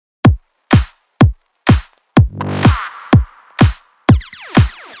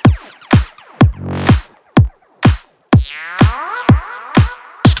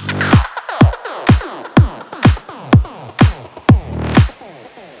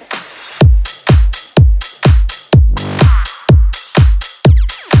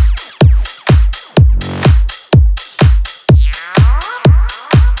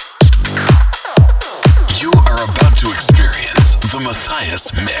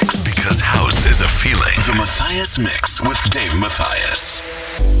Mix. Because house is a feeling. The Matthias Mix with Dave Matthias.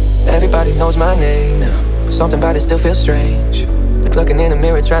 Everybody knows my name now, but something about it still feels strange. Like looking in a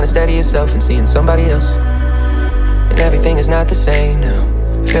mirror, trying to steady yourself and seeing somebody else. And everything is not the same now.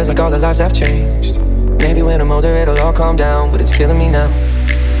 It feels like all the lives have changed. Maybe when I'm older it'll all calm down, but it's killing me now.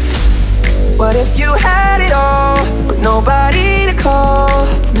 What if you had it all, but nobody to call?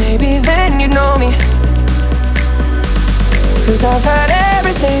 Maybe then you'd know me. Cause I've had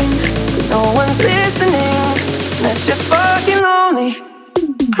everything, but no one's listening, and that's just fucking lonely.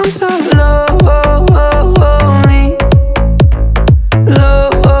 I'm so lonely, lonely.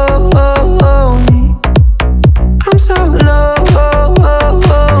 I'm so lonely,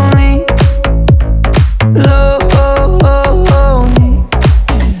 lonely. I'm so lonely, lonely.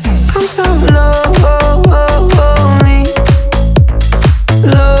 I'm so lonely, lonely.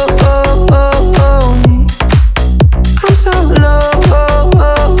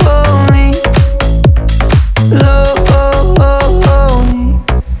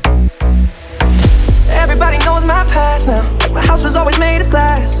 Everybody knows my past now. Like my house was always made of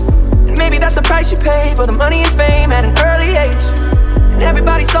glass, and maybe that's the price you pay for the money and fame at an early age. And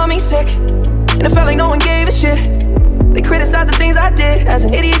everybody saw me sick, and it felt like no one gave a shit. They criticized the things I did as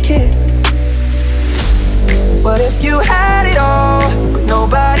an idiot kid. What if you had it all, but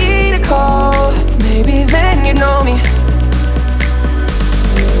nobody to call? Maybe then you'd know me.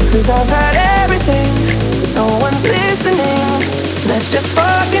 Cause I've had everything, but no one's listening, and that's just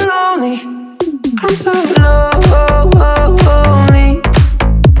fucking lonely. I'm so lonely, lonely.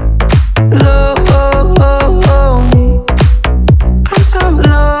 I'm so lonely, lonely. I'm so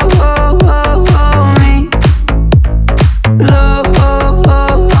lonely,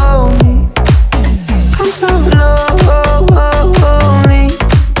 lonely. I'm so lonely, lonely.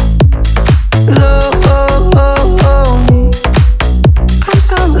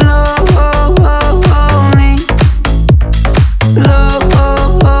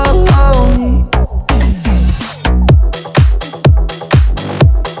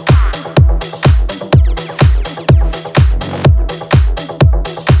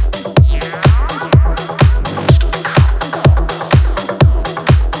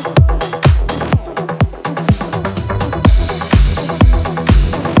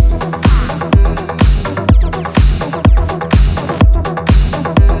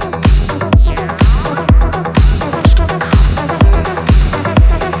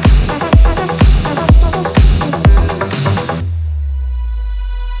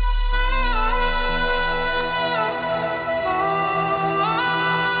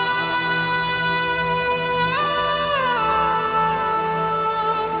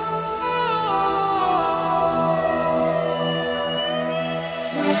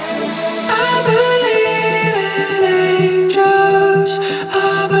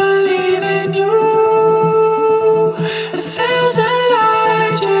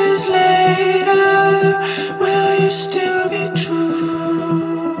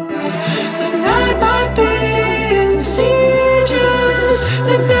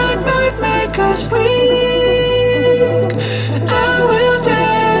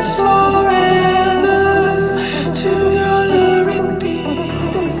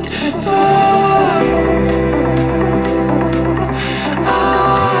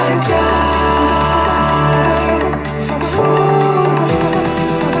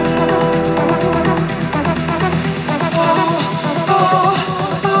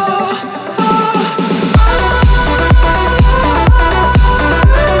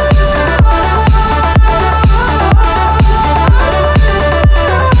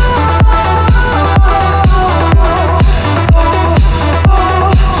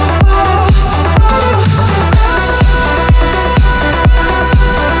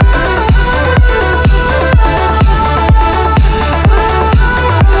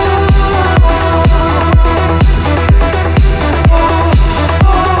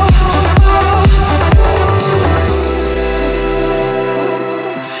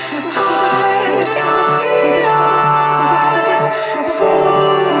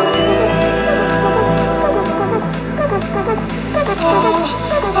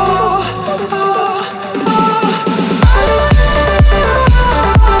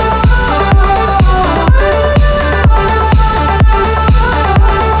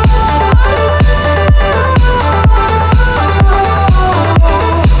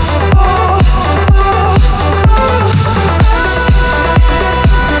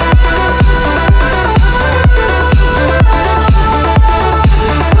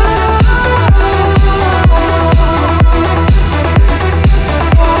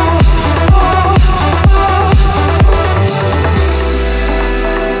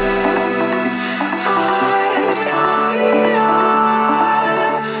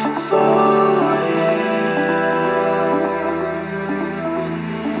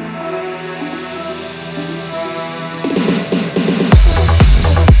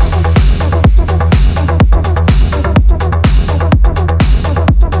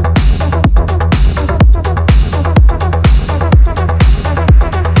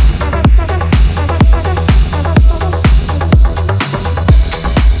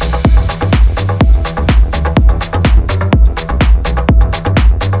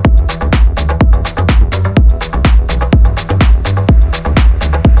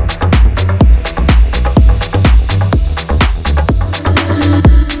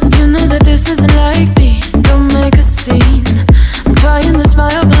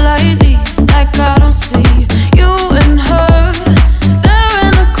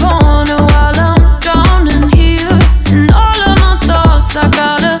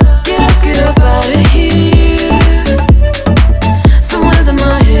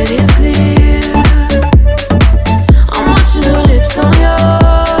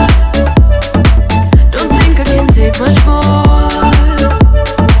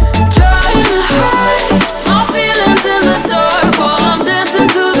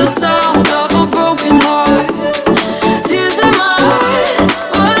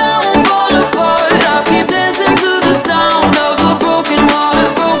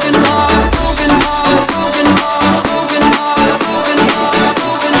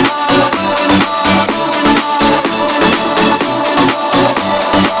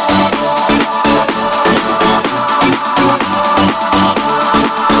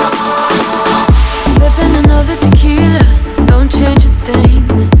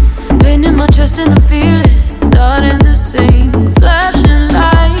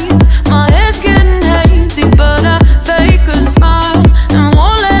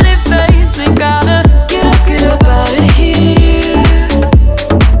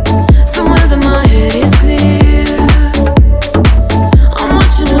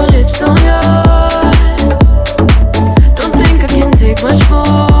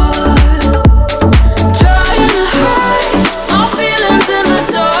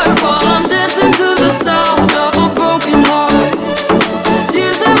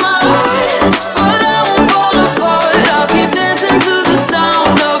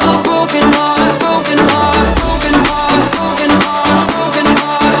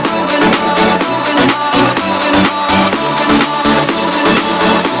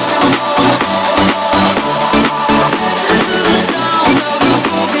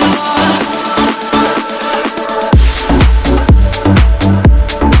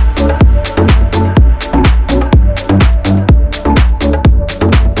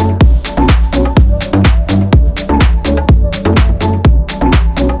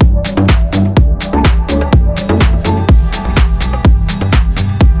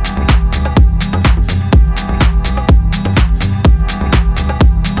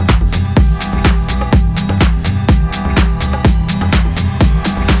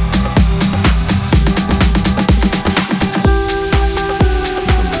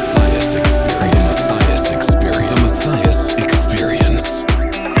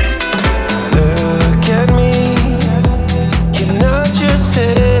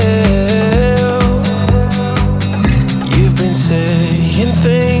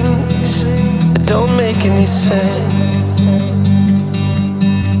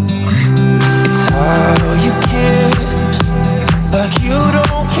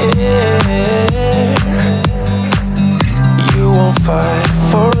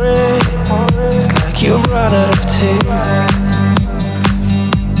 run out of tears,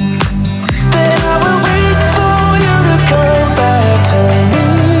 then I will wait for you to come back to me.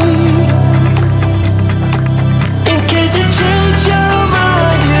 In case you change your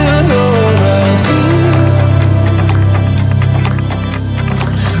mind, you know I'll be.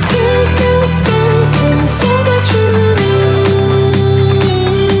 Take the space inside that you need,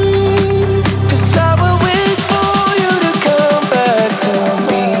 'cause I will wait for you to come back to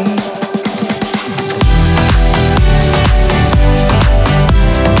me.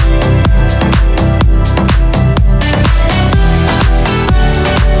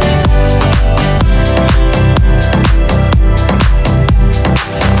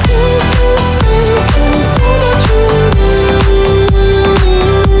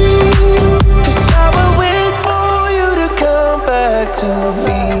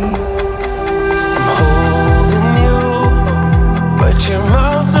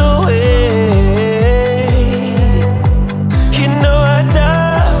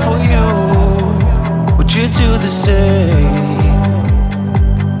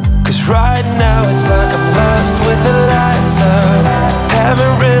 Right now it's like I'm lost with the lights out.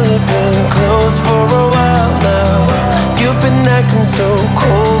 Haven't really been close for a while now. You've been acting so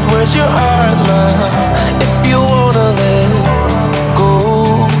cold, where's your heart, love? If you wanna let go,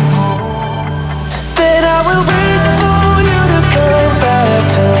 then I will wait for you to come back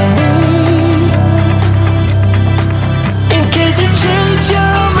to me. In case you change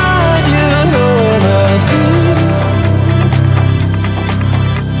your mind, you know I'll be.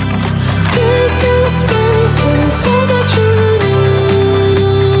 Take the space inside that you need,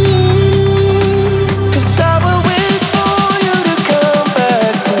 'cause I will wait for you to come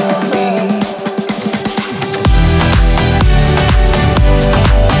back to me.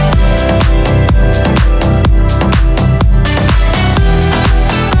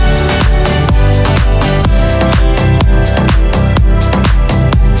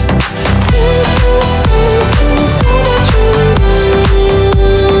 Take the space inside that you need,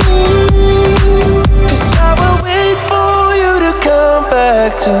 'cause I will wait for you to come back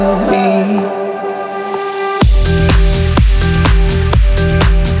to me.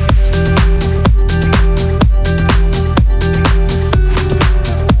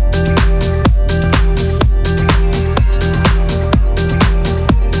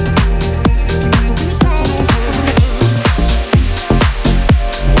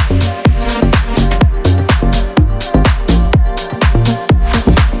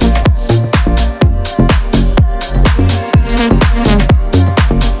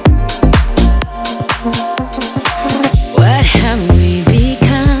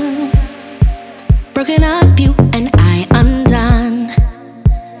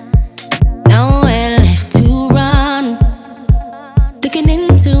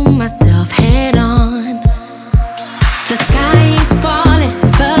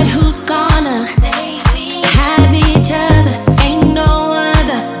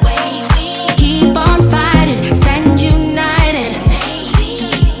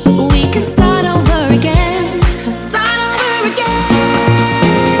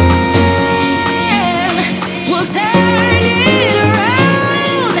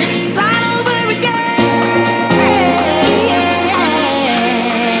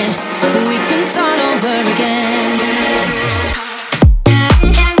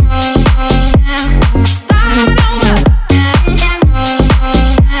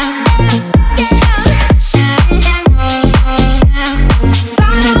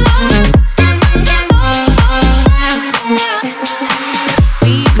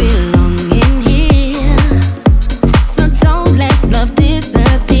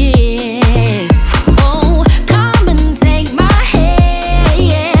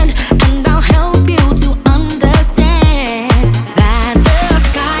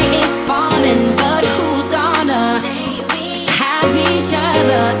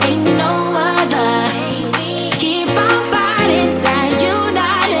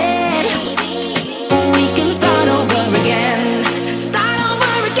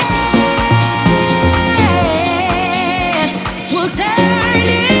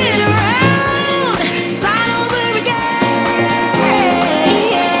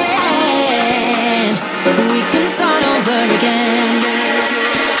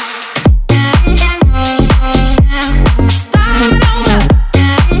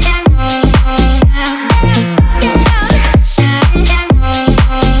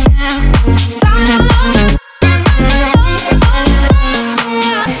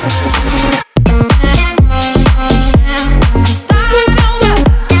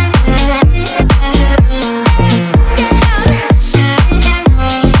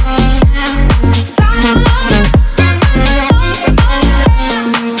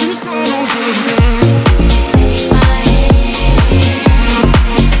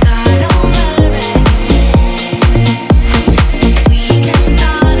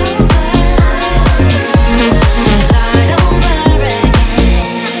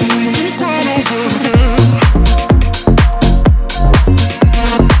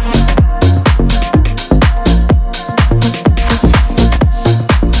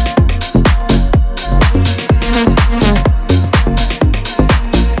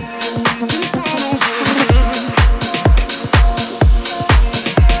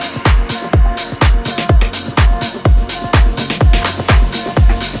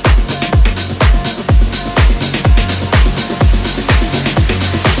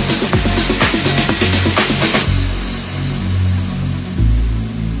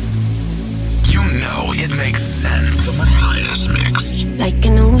 It makes sense. The Matthias Mix. Like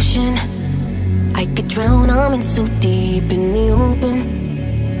an ocean, I could drown. I'm in so deep in the open.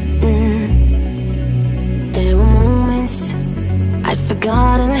 There were moments I'd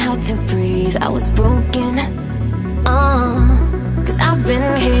forgotten how to breathe. I was broken. 'Cause I've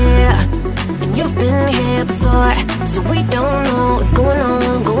been here and you've been here before, so we don't know what's going on,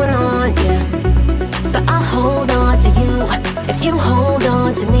 yeah. But I'll hold on to you if you hold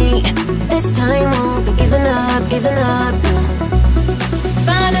on to me. This time won't be giving up, no.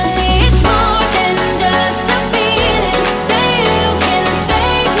 Finally, it's more than just a feeling that you can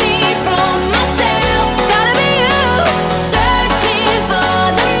save me from myself. Gotta be you, searching for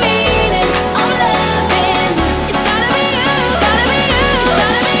the meaning of loving. It's gotta be you, it's gotta be you,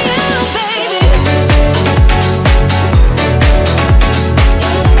 baby. It's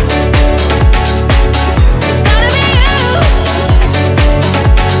gotta be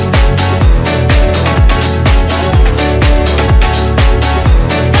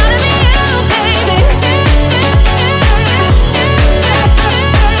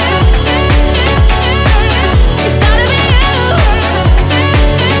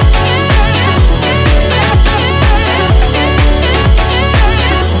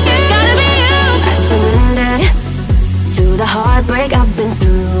heartbreak I've been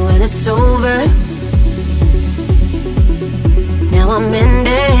through, and it's over. Now I'm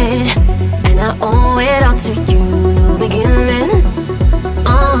mended, and I owe it all to you. New beginning.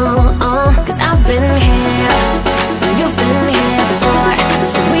 'Cause I've been here, and you've been here before,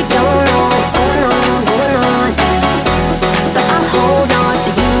 so we don't know what's going on. But I'll hold on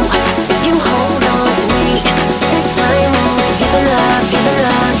to you if you hold on to me. This time won't be giving up.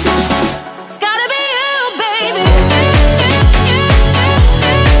 It's gotta be you, baby.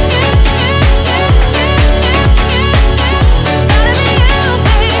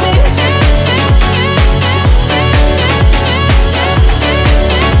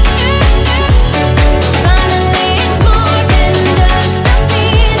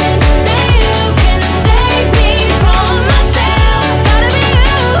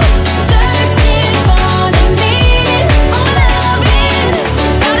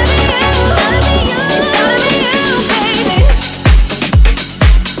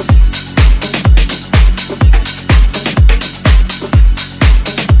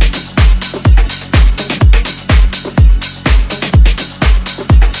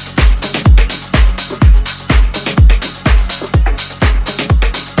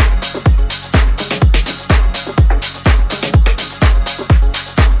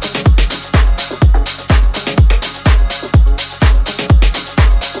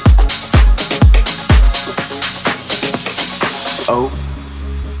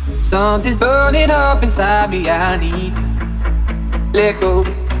 Something's burning up inside me, I need to let go.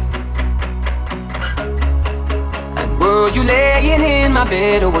 And were you laying in my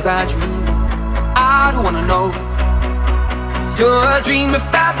bed or was I dreaming? I don't wanna know. Is you're a dream of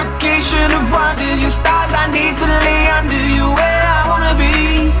fabrication of wonders, your stars I need to lay under you where I wanna be.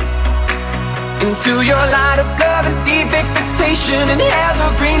 Into your light of love and deep expectation, and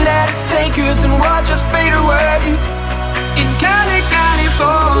evergreen, let it take us and watch us fade away. In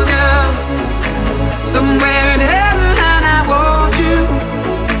California, somewhere in heaven, and I want you.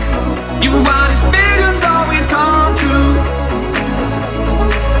 You want his visions always come true,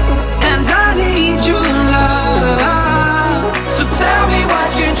 and I need your love. So tell me what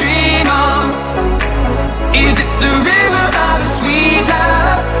you dream of. Is it the river of a sweet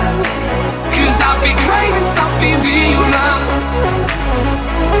love? 'Cause I've been craving something real love,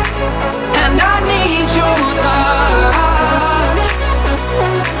 and I need your touch.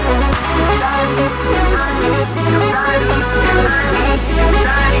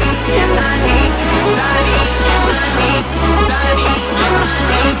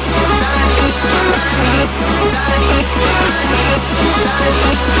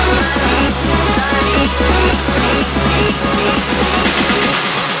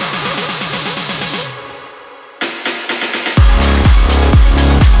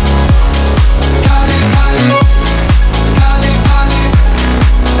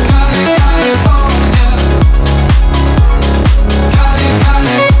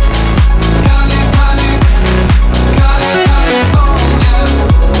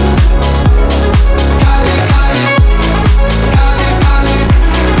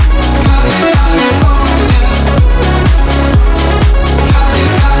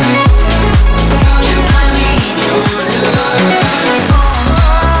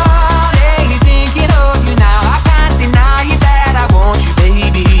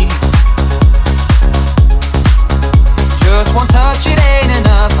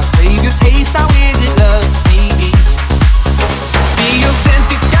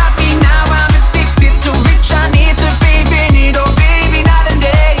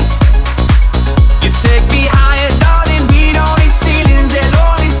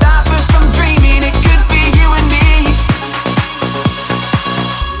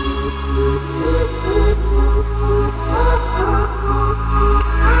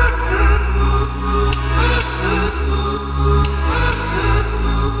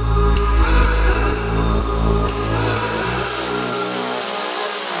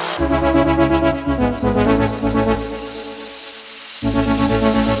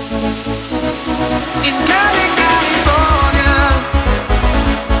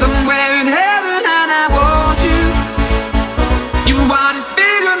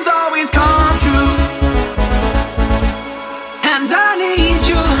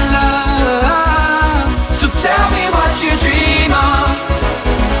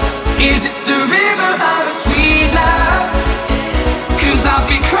 Is it the river of a sweet love? 'Cause I've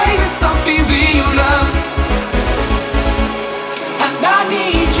been craving something real love, and I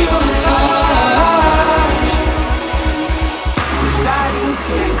need your touch. Study,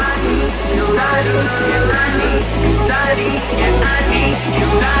 yeah, I need you. Study, yeah, I need you. Study, yeah, I need you.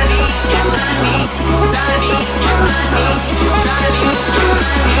 Study, yeah, I need you. Study, yeah, I need you. Study, yeah,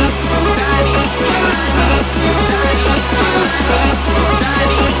 I need you. Study, yeah, I need you. Study, yeah, I need you. Study,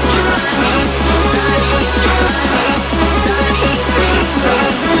 yeah, I need you. Study, yeah, I need you. Study,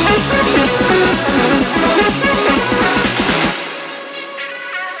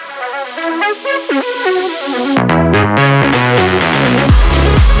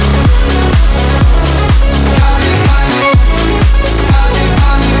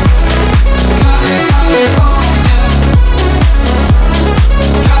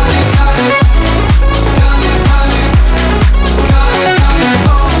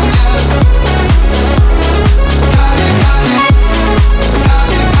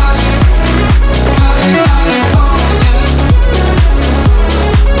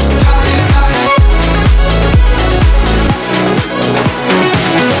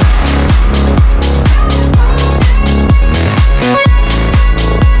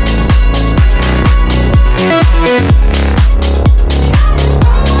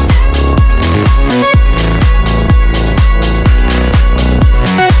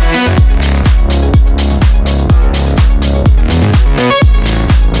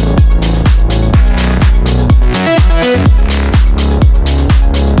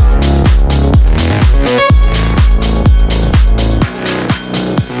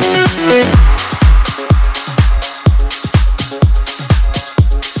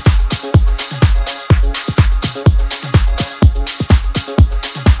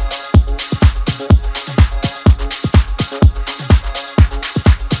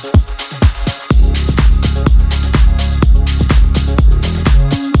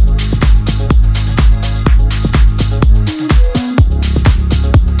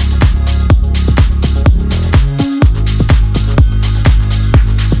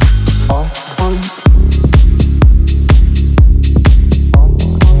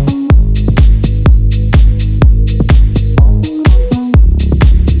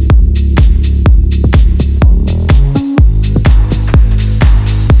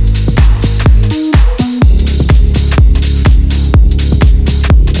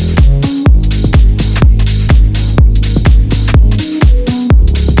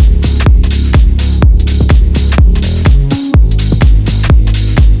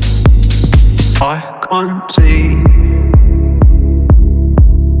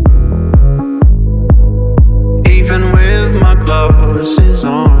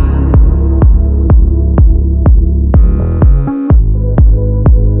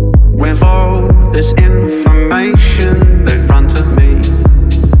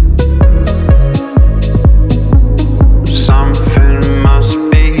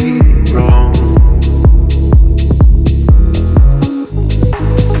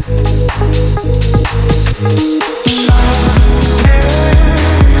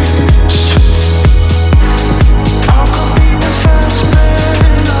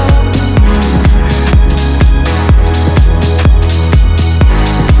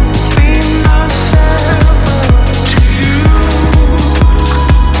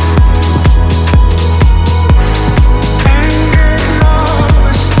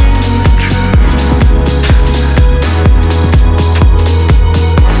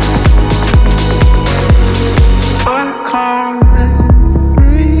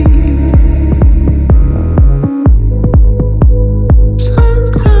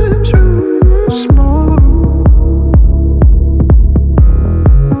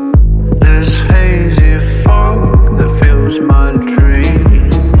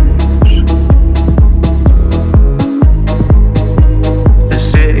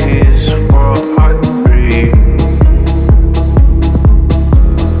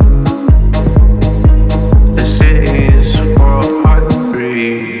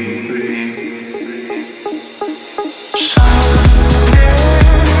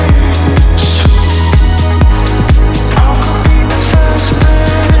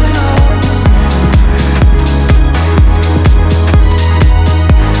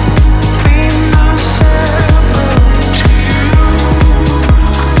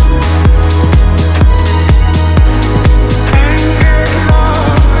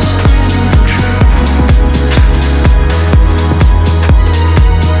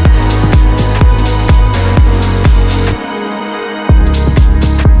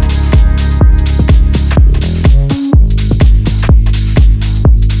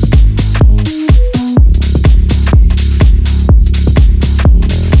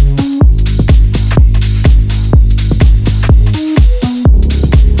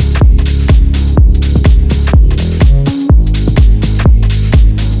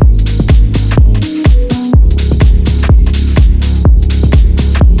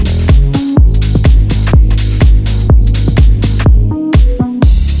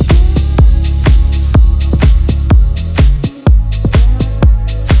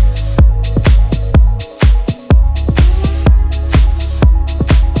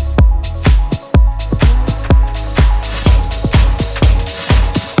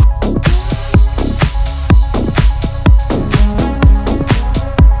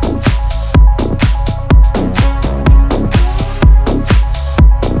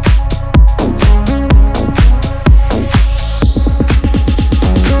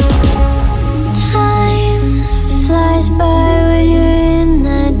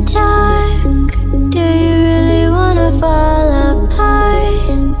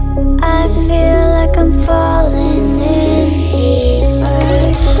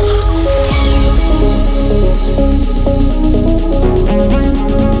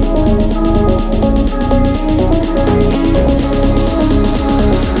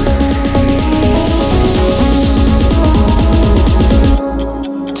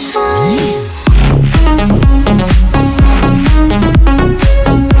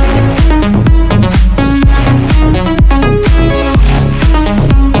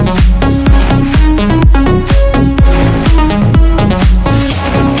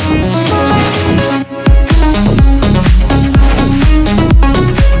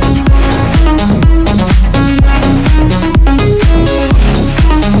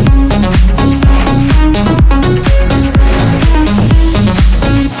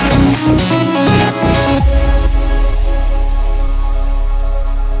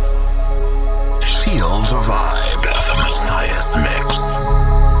 The vibe of the Matthias Mix.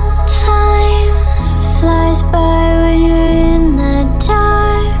 Time flies by when you're in the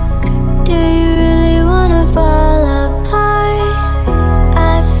dark. Do you really wanna fall apart?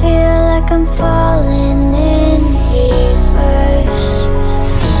 I feel like I'm falling in reverse.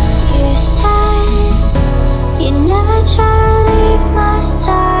 You said you never try to leave my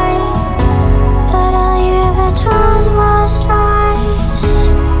side, but all you ever told was lies.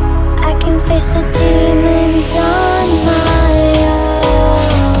 I can face the demons on my own.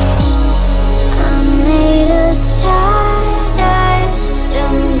 I'm made of stardust,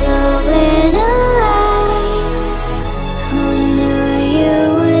 I'm blowing away. Who knew you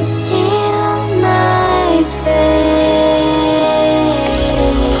would seal my fate?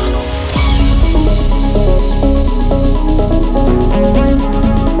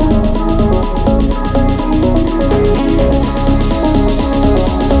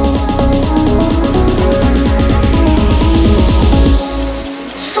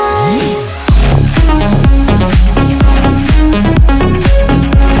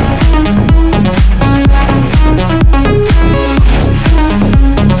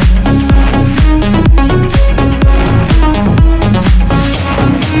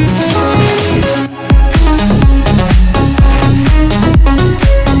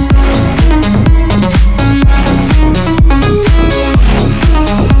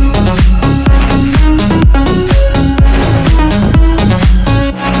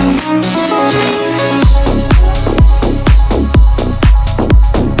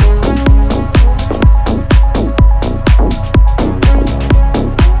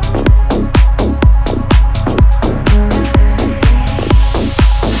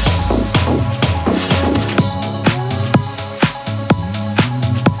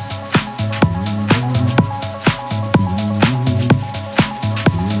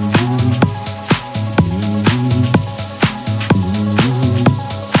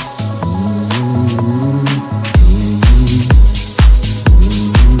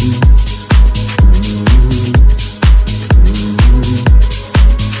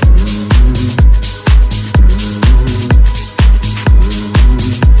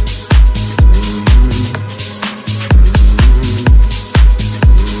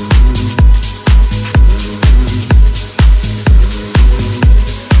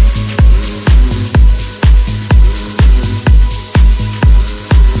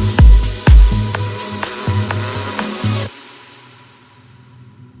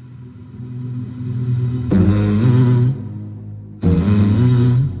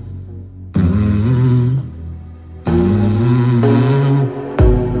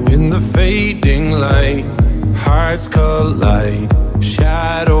 Fading light, hearts collide,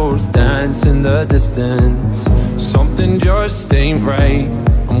 shadows dance in the distance. Something just ain't right,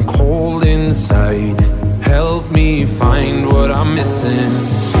 I'm cold inside. Help me find what I'm missing.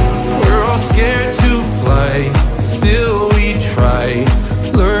 We're all scared to fly, still we try.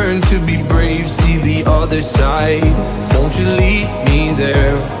 Learn to be brave, see the other side. Won't you lead me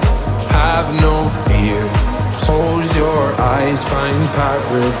there? Have no fear. Close your eyes, find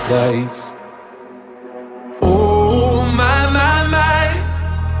paradise. Oh my, my,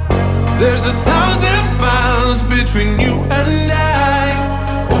 my. There's 1,000 miles between you and I.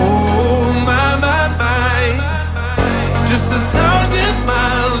 Oh my, my, my. Just 1,000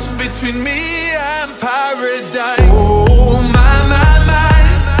 miles between me and paradise. Oh my, my, my.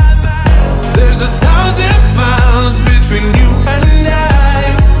 There's 1,000 miles between you and I.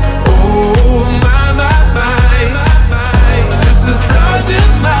 Oh my, my, my.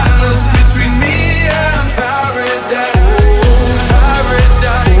 1,000 miles between me and paradise.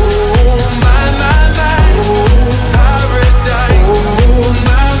 Paradise. Oh my, my, my. Paradise. Oh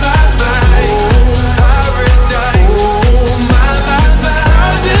my, my, my. Paradise. Oh my, my, my.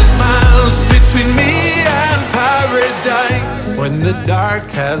 1,000 miles between me and paradise. When the dark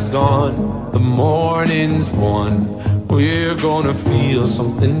has gone, the morning's won. We're gonna feel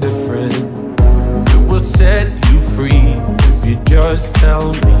something different. It will set you free if you just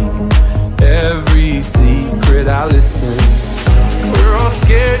tell me every secret. I listen. We're all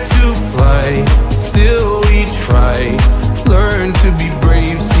scared to fly, still we try. Learn to be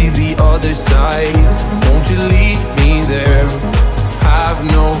brave, see the other side. Won't you lead me there? Have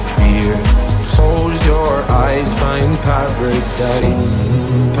no fear. Close your eyes, find paradise.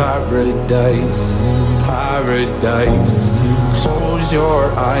 Paradise, paradise. Close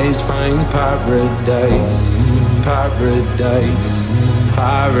your eyes, find paradise. Paradise,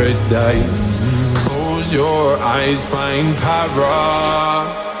 paradise. Close your eyes, find para.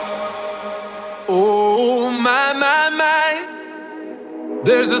 Oh my, my, my.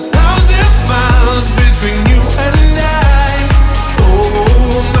 There's 1,000 miles between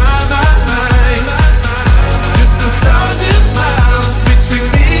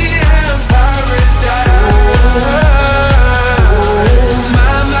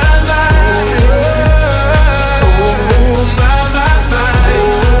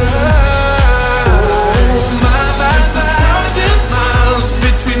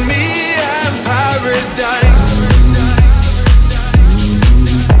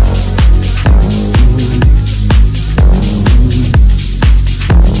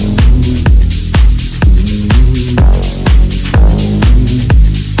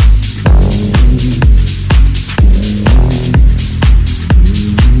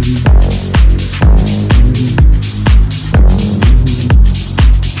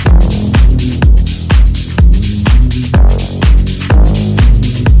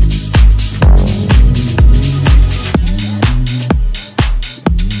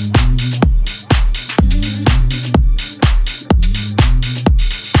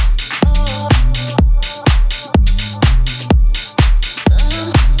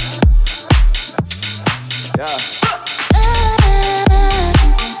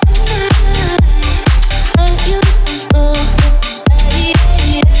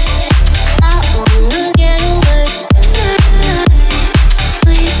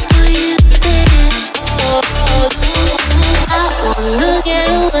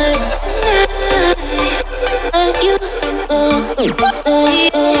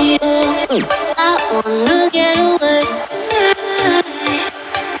wanna get away tonight,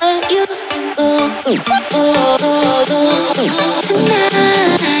 but you tonight.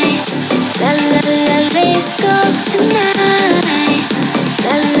 La la la, let's go tonight.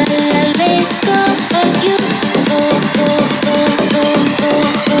 La la la, let's go, but you tonight.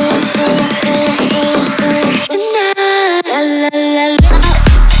 La la la.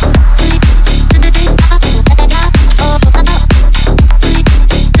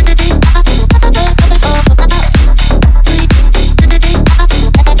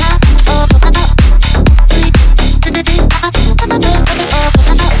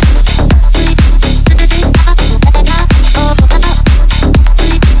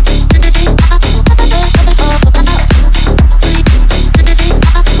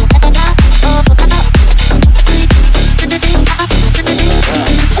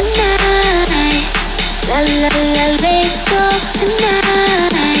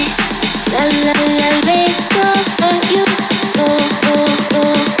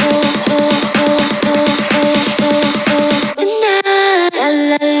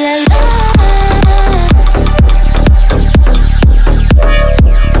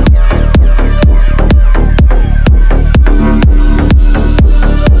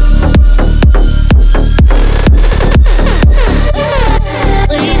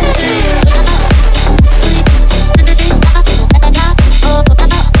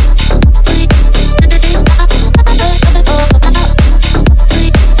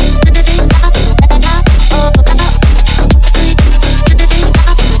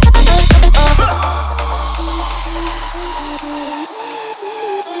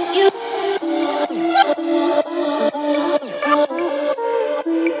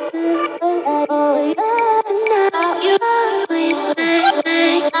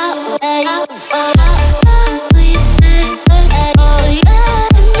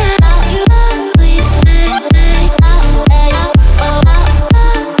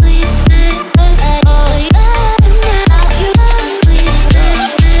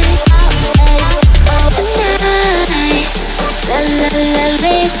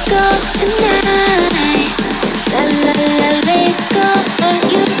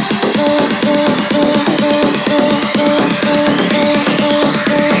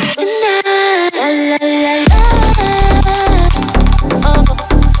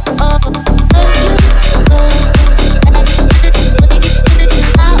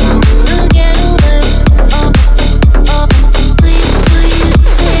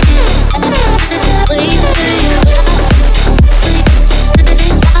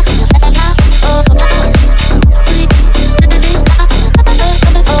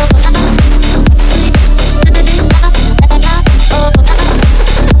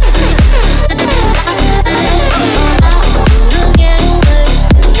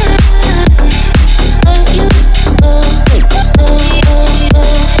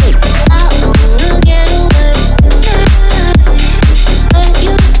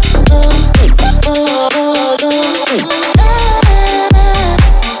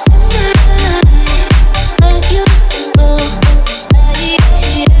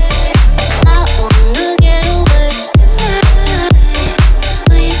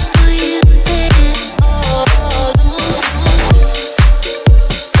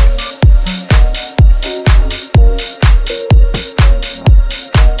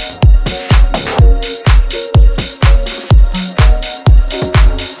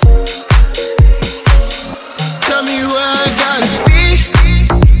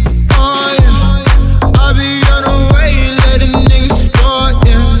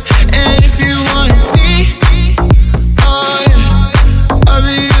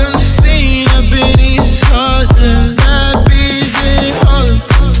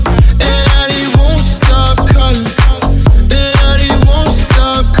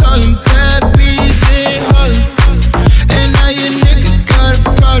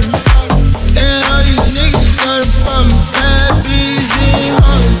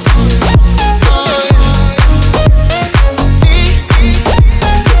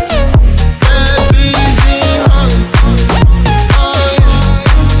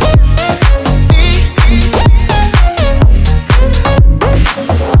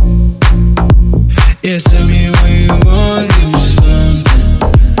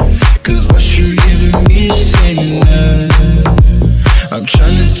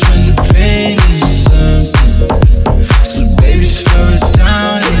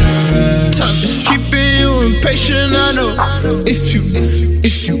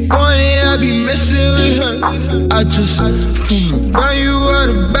 If you want it, I be messing with her. I just fool around, you are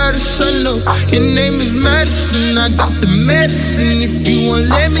the bad by the sun, no. Your name is Madison, I got the medicine if you won't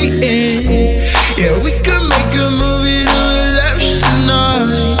let me in. Yeah, we could make a movie to relax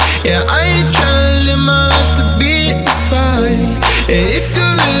tonight. Yeah, I ain't tryna live my life to be in the fight. Yeah, if you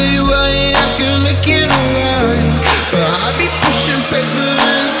really want it, I can make it alright. But I'll be pushing paper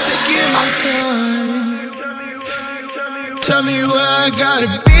and it's taking my time. Tell me where I gotta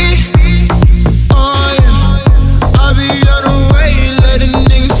be. Oh yeah, I'll be on the way, let a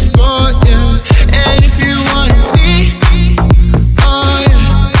nigga spot, yeah. And if you wanna be, oh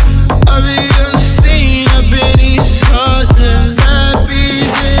yeah, I'll be on the scene up in East Harlem. Bad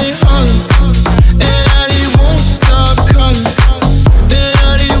bees in Harlem, and they won't stop calling.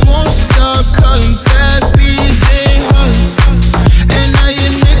 And they won't stop calling. Bad bees in Harlem, and now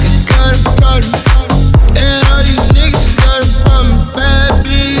your nigga got a problem. And all these niggas got a problem. Bad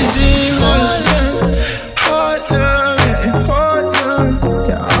bees in Harlem.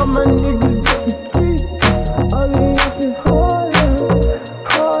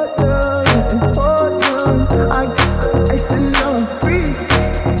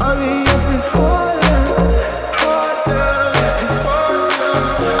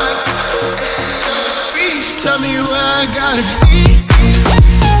 Tell me where I gotta be.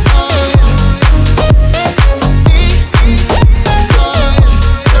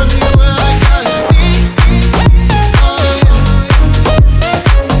 Tell me where I gotta be.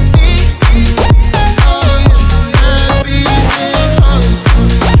 Bad bees in Harlem,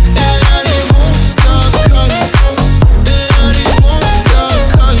 and they won't stop calling. And they won't stop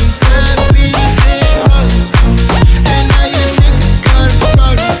calling. Bad bees in Harlem, and now your nigga got a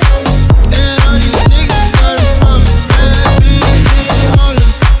problem. And all these niggas got a problem. Bad bees in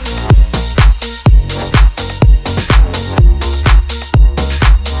Harlem.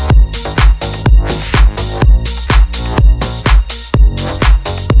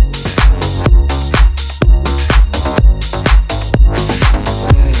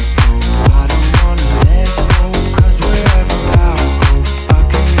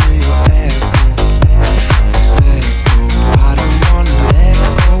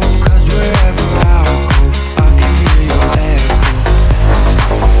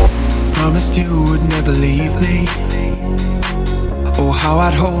 Promised you would never leave me. Oh, how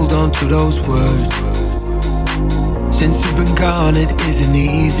I'd hold on to those words. Since you've been gone, it isn't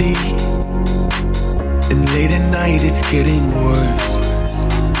easy. And late at night, it's getting worse.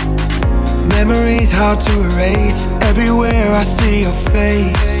 Memories hard to erase. Everywhere I see your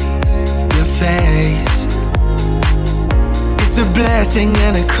face, your face. It's a blessing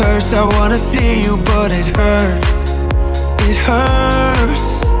and a curse. I wanna see you, but it hurts. It hurts.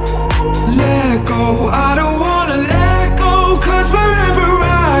 Let go, I don't wanna let go. Cause wherever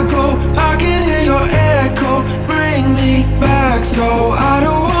I go, I can hear your echo. Bring me back, so I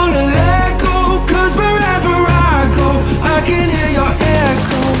don't wanna let go. Cause wherever I go, I can hear your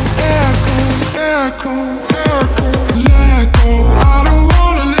echo, echo, echo, echo. Let go, I don't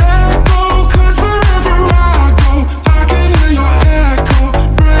wanna let go. Cause wherever I go, I can hear your echo.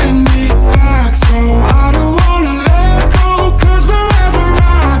 Bring me back, so I don't wanna let go. Cause wherever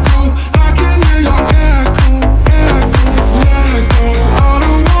I go, I can hear your echo, echo. Let go, I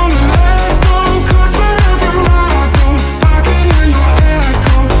don't wanna let go. Cause wherever I go, I can hear your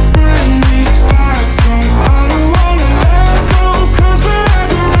echo. Bring me back, so I don't wanna let go. Cause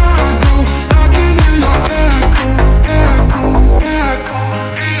wherever I go, I can hear your echo, echo, echo, echo.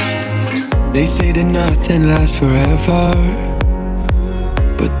 They say that nothing lasts forever,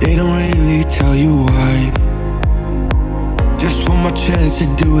 but they don't really tell you why. Just one more chance to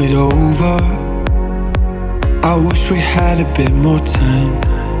do it over. I wish we had a bit more time.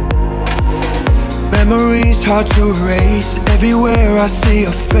 Memories hard to erase. Everywhere I see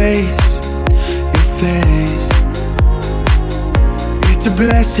your face, your face. It's a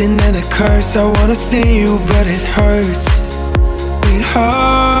blessing and a curse. I wanna see you, but it hurts. It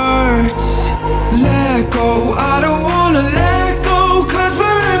hurts. Let go, I don't wanna let go. Cause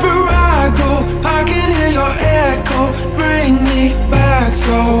wherever I go, I can hear your echo. Bring me back,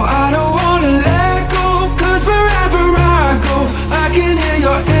 so I don't wanna let go. Cause wherever I go, I can hear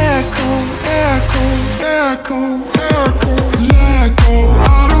your echo, echo, echo, echo. Let go,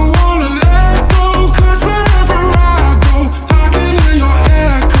 I don't wanna let go. Cause wherever I go, I can hear your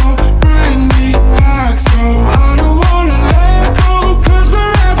echo. Bring me back, so I don't wanna let go. Cause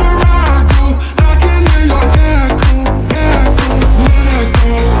wherever I go, I can hear your echo, echo.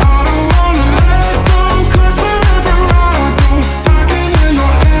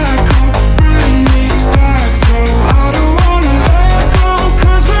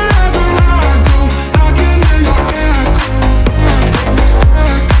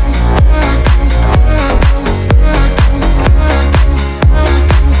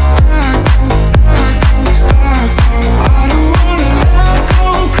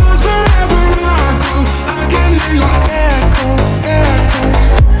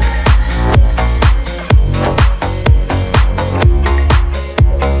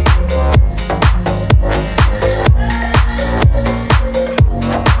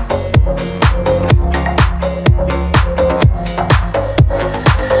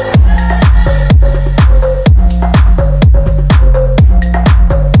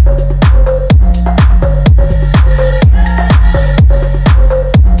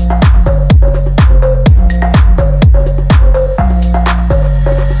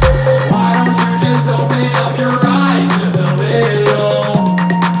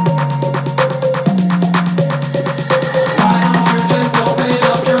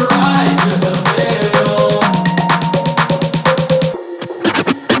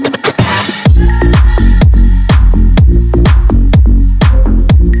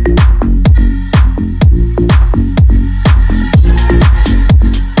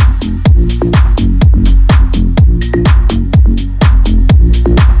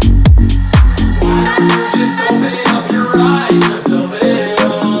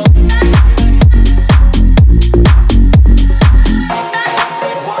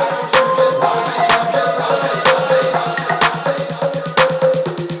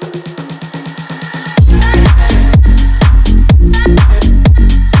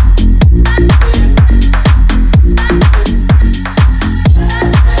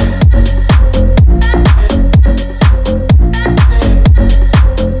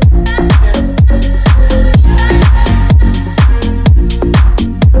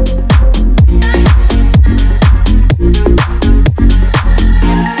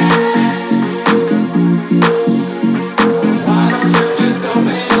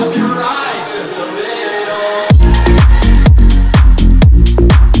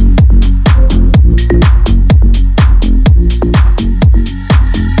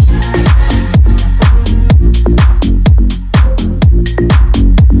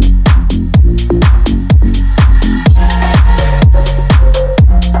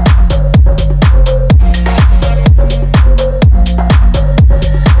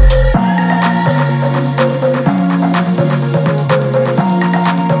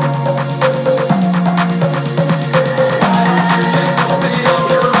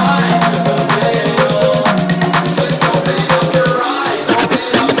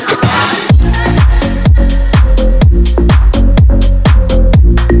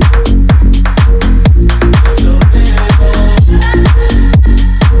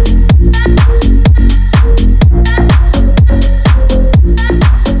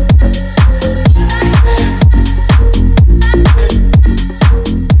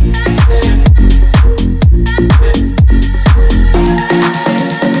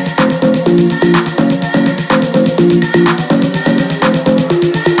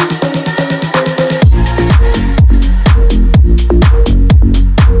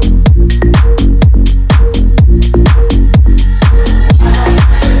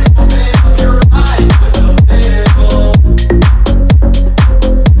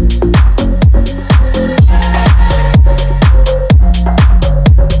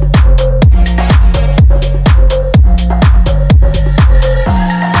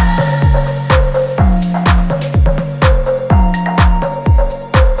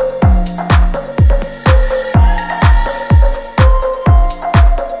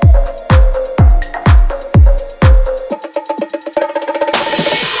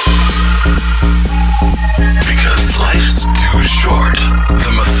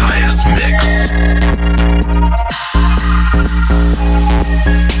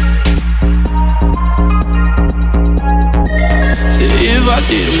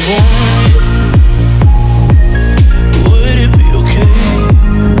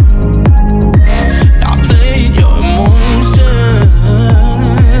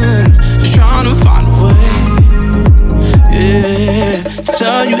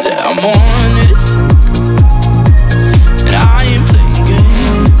 I'm honest, and I ain't playing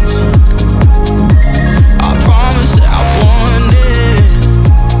games. I promise that I want it.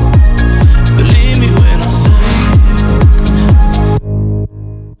 Believe me when I say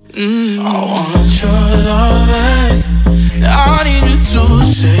I want your love, and I need you to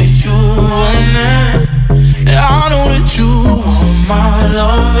say you want it. And I know that you want my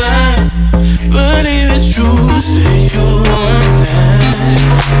love, believe it's true, say you want it.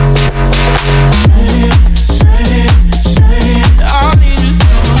 Say it, I need you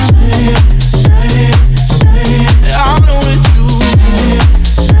to say it, I know that you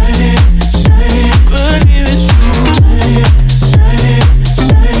say it, believe it's true, say it,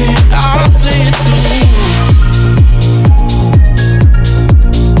 I'll say it too.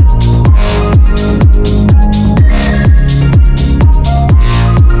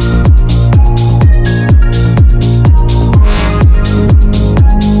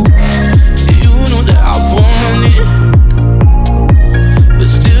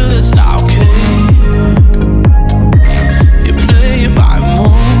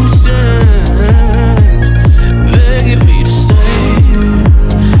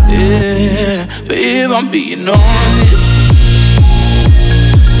 I'm being honest,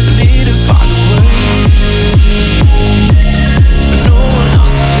 I need to find a way for no one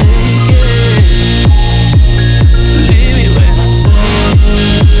else to take it. Believe me when I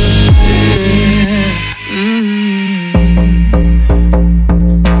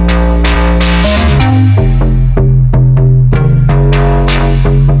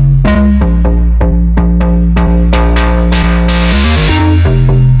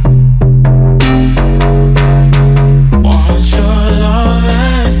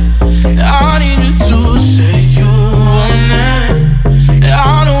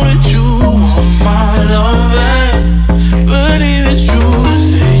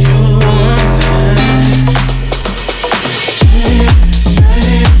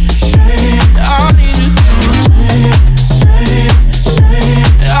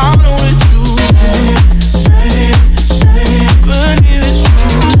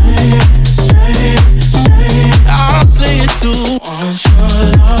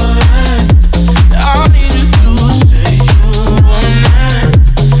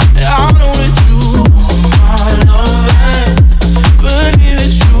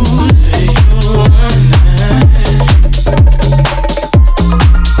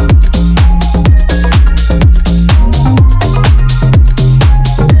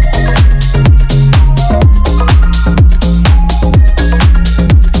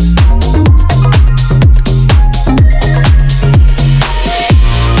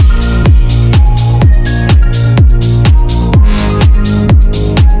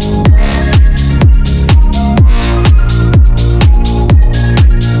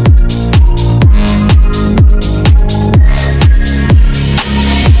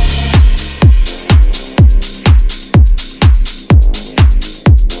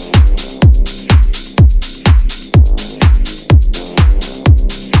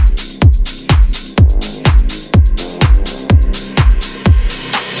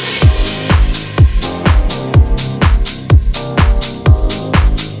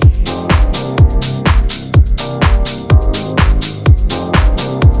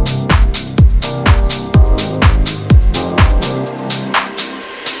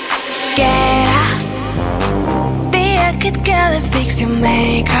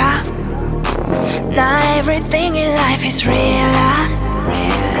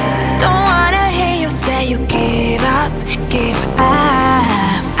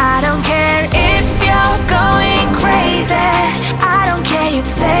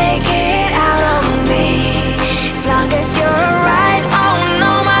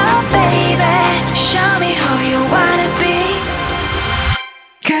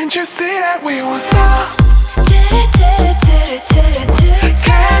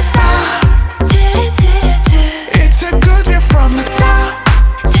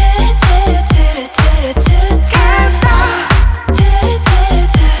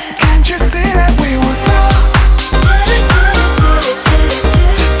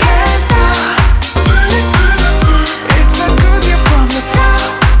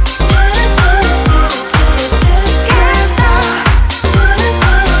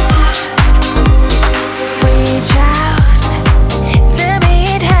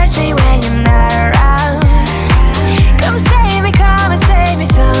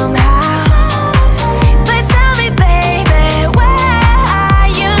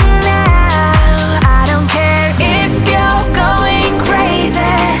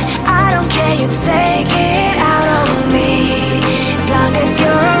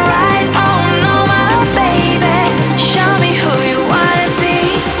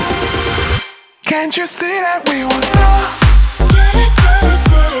Can't you see that we won't stop?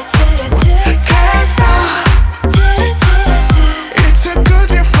 Can't stop. It's a good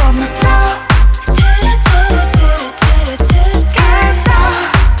view from the top. Can't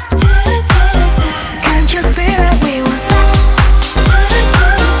stop. Can't you see that we won't stop?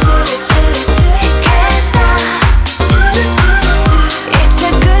 Can't stop. It's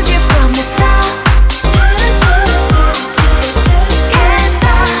a good view from the top. Can't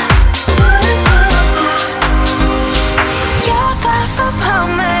stop. You're far from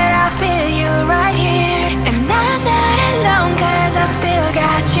home, but I feel you right here. And I'm not alone, 'cause I still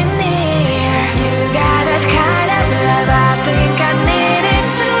got you near. You got that kind of love, I think I need it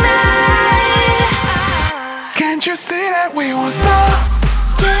tonight. Can't you see that we won't stop?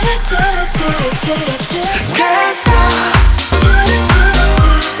 Can't stop.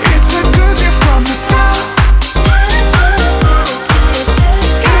 It's a good view from the top.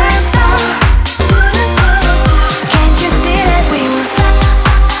 Can't stop. Can't you see that we won't stop?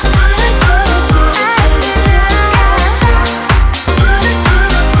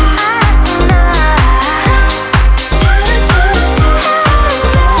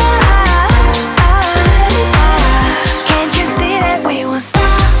 Can't you see that we won't stop?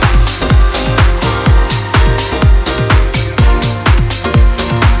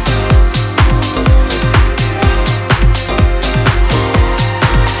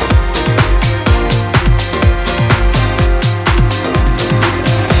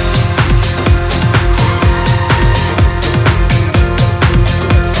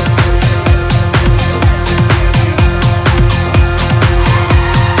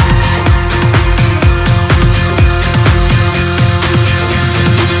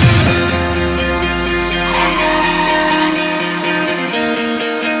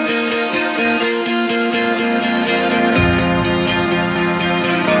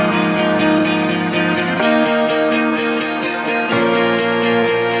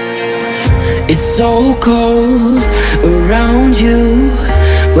 It's so cold around you,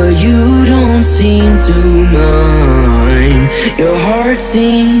 but you don't seem to mind. Your heart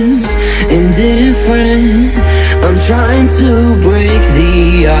seems indifferent. I'm trying to break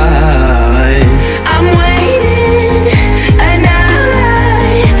the ice. I'm waiting an hour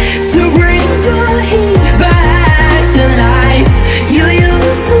to bring the heat back to life. You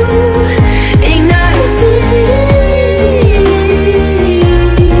used to ignite me.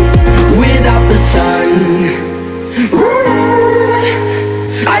 Without the sun,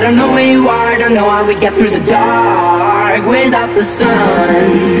 I don't know where you are, I don't know how we get through the dark. Without the sun,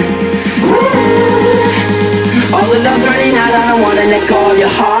 all the love's running out, I don't wanna let go of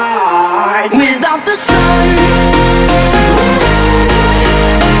your heart. Without the sun,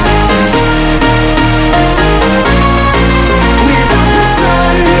 without the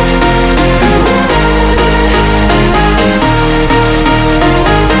sun,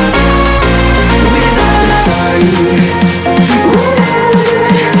 without the sun,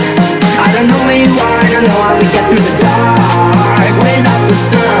 I don't know where you are, I don't know how we get through the dark. Without the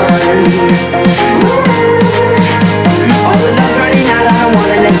sun, all the love's running out, I don't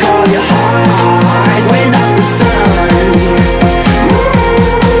wanna let go of your heart. Without the sun,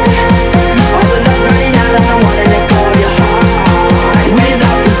 all the love's running out, I don't wanna let go of your heart.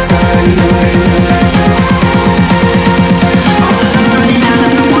 Without the sun, all the love's running out, I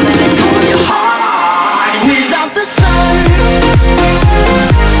don't wanna let go of your heart. Without the sun.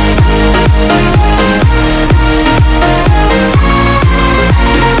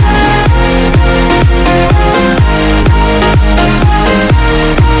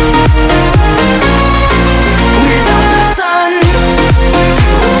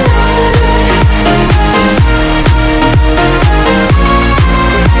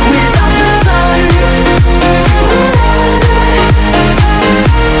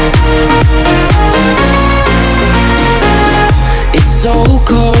 So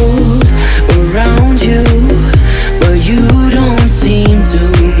cold around you, but you don't seem to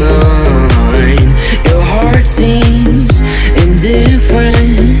mind. Your heart seems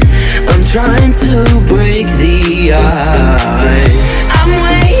indifferent. I'm trying to break the ice. I'm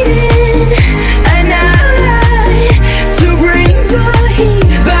waiting an hour to bring the heat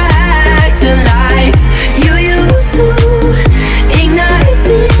back to life. You used to ignite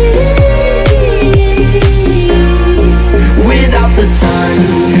me. Without the sun,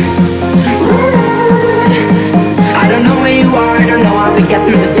 I don't know where you are, I don't know how we get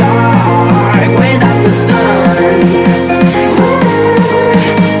through the dark. Without the sun,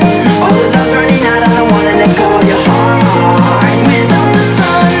 all the love's running out,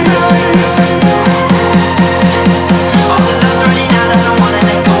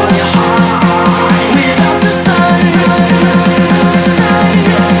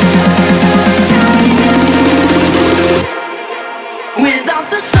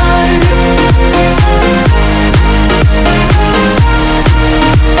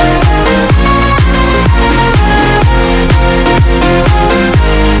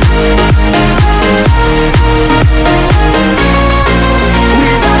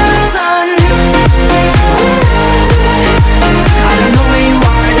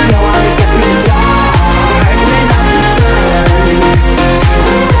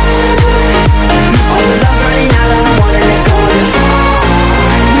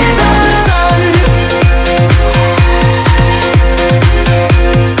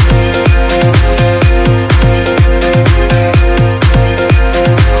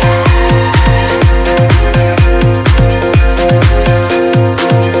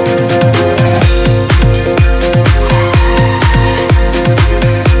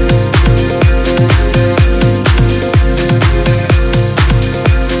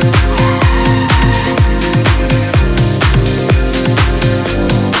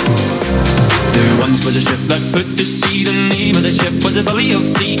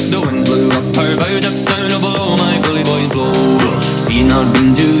 not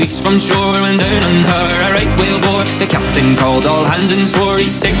been 2 weeks from shore when down on her a right whale bore. The captain called all hands and swore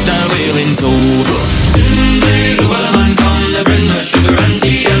he'd take that whale in tow. Soon may the wellerman come to bring us sugar and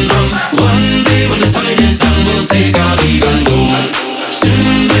tea and rum. One day when the tide is done, we'll take our leave and go.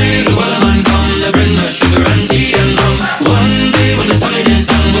 Soon may the wellerman come to bring us sugar and tea and rum. One day when the tide is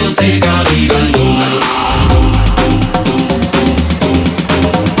done, we'll take our leave and go.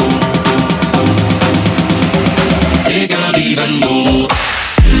 Take our leave and go.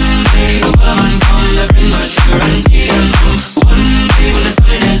 Soon may the wellerman come to bring us sugar and tea and rum. One day when the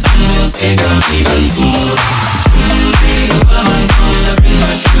tide is done, we'll take our leave and go. Soon may the wellerman come to bring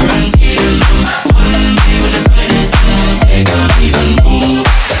us sugar and tea and rum. One day when the tide is done, we'll take our leave and go.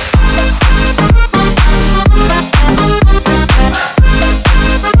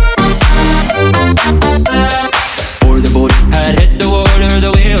 Before the boat had hit the water,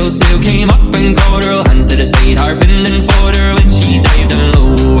 the whale sail came up and caught her. All hands to the side, harping and fought her when she dived down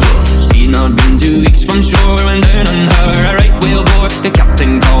low. She'd not been 2 weeks from shore when down on her a right whale bore. The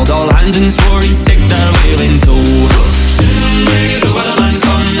captain called all hands and swore he'd take that whale in tow. Soon may the wellerman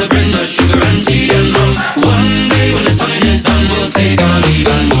come to bring us sugar and tea and rum. One day when the tide is done, we'll take our leave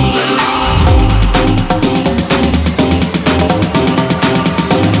and go.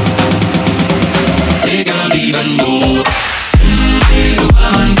 Take our leave and go. Soon may the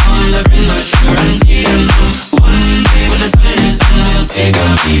wellerman come to bring us sugar and tea and rum. One day when the tide is done, we'll take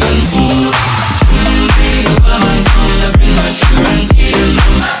our leave and go. Soon may the wellerman come to bring us sugar and tea and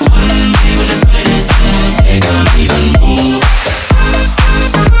rum. One day when the tide is done, we'll take our leave and go.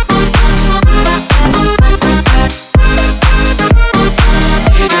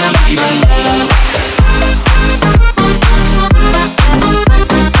 Take our leave and go.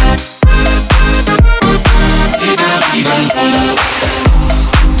 Take our leave and go.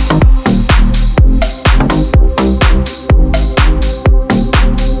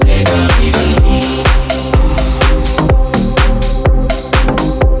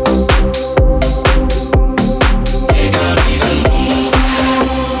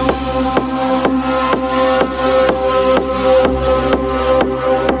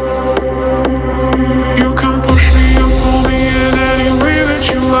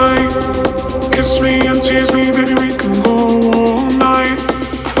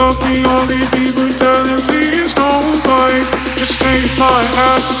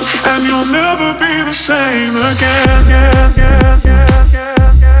 And you'll never be the same again.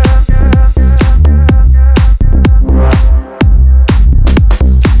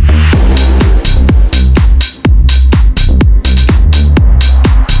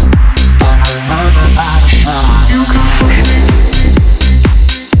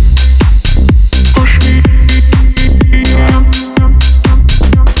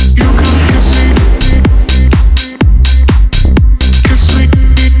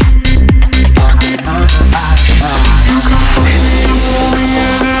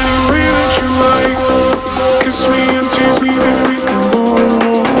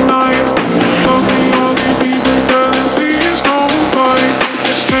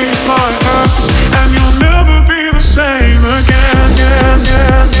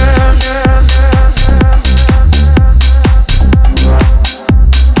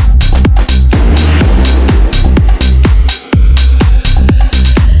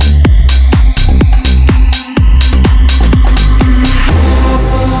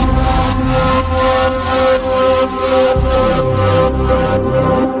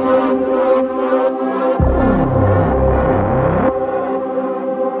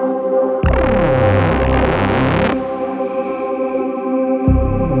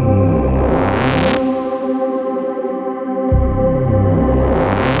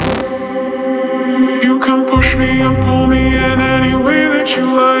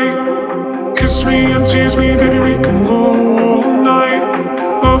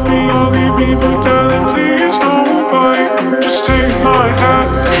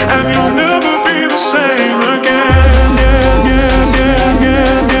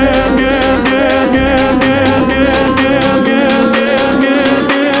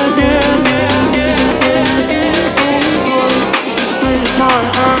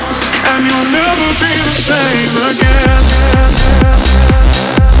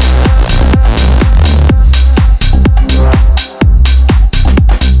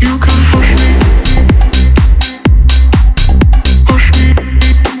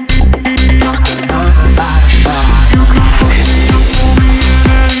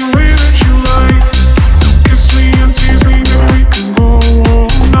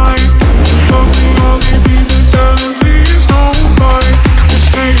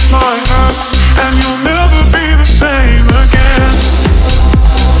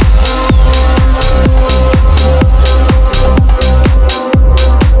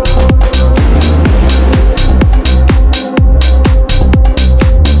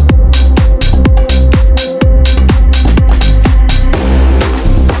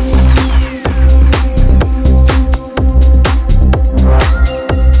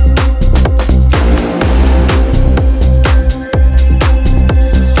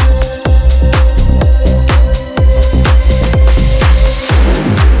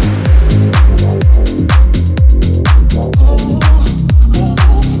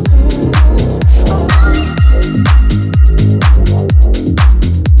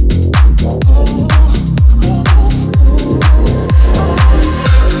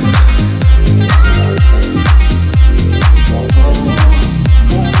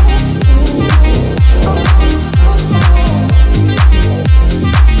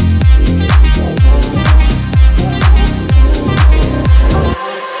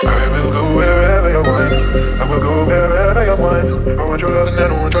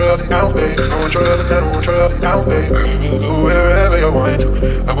 want your love and I don't want your love now, babe. I will go wherever you want to.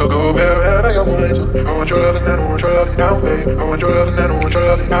 I will go wherever you want to. I want your love and I don't want your love now, babe. I want your love and I don't want your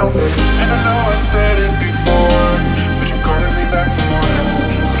love now, babe. And I know I said it before, but you're calling me back for more.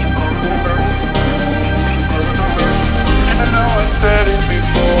 But you're calling me back for more. But you're calling me back for more. And I know I said it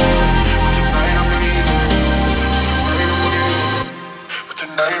before, but tonight I'm leaving. But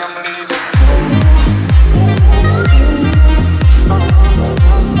tonight I'm leaving.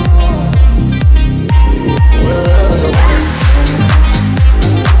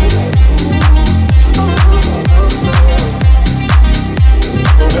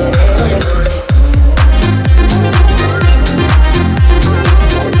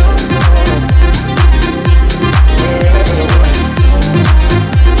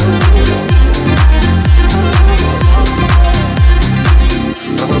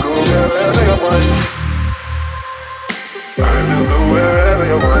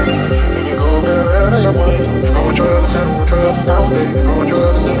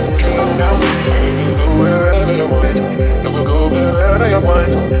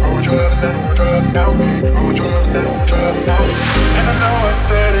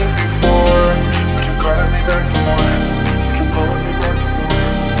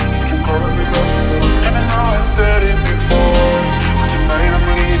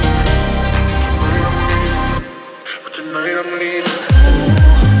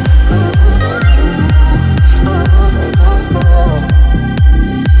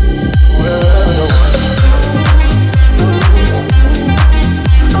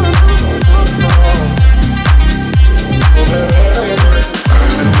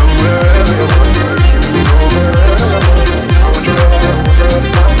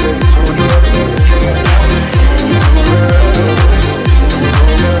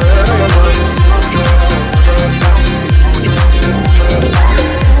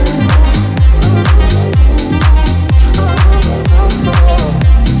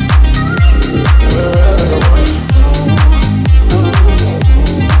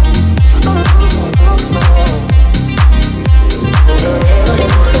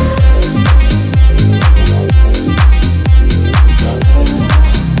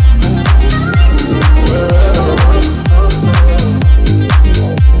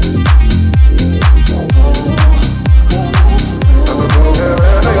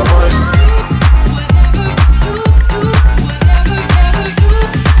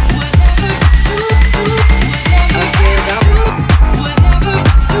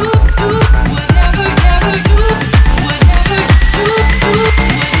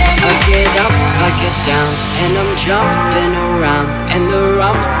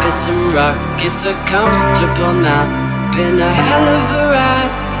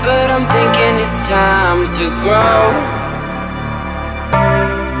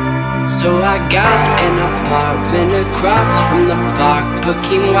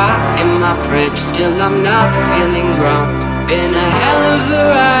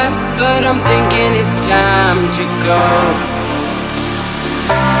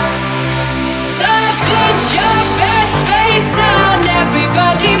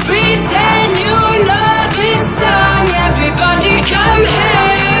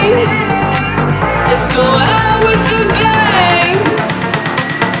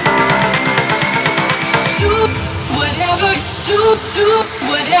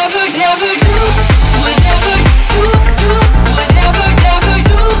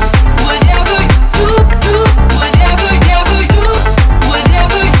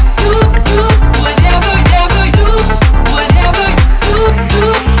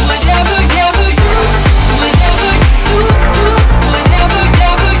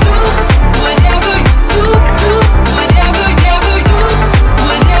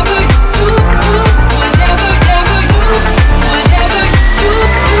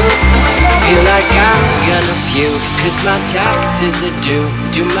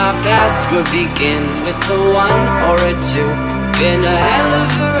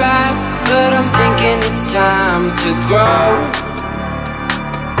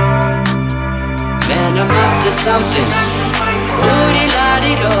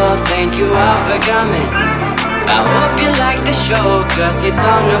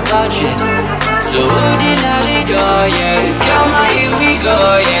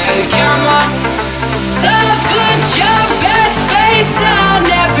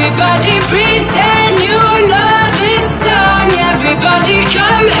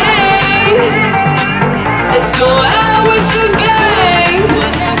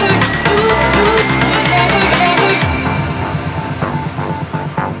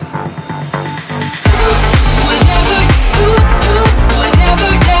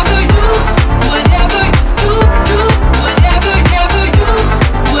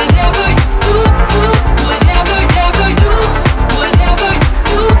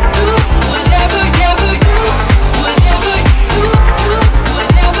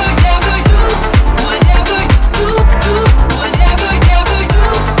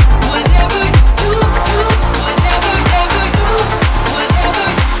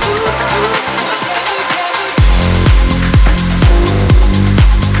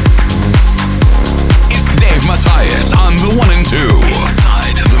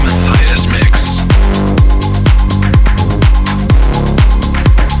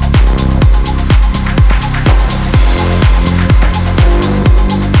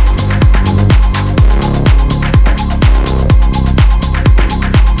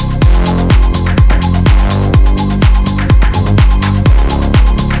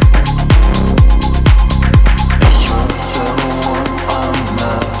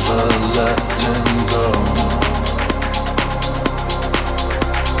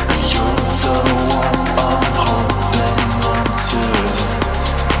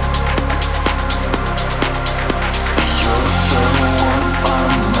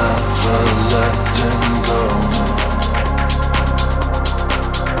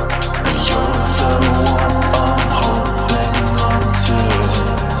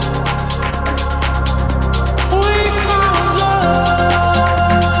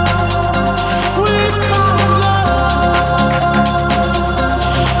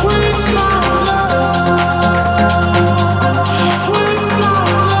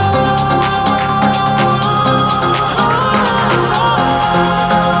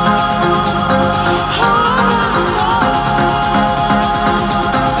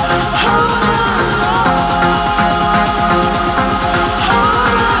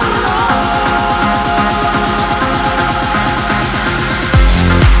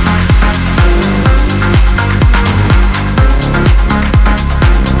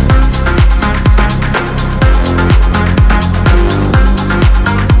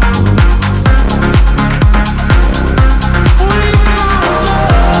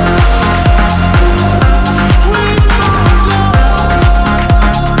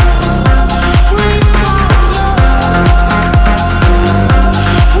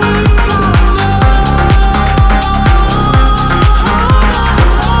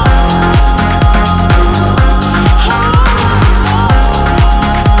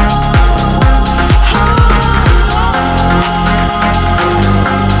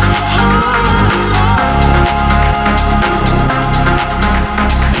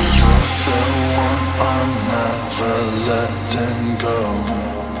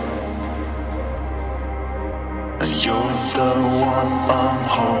 I'm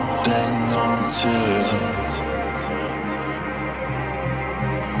holding on to.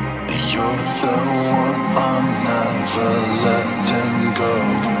 You're the one I'm never letting go.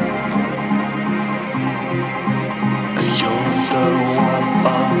 You're the one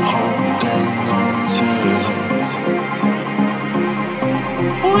I'm holding on to.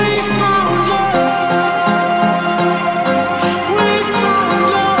 We found love. We found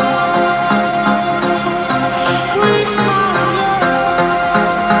love. We found love.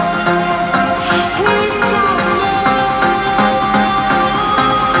 We found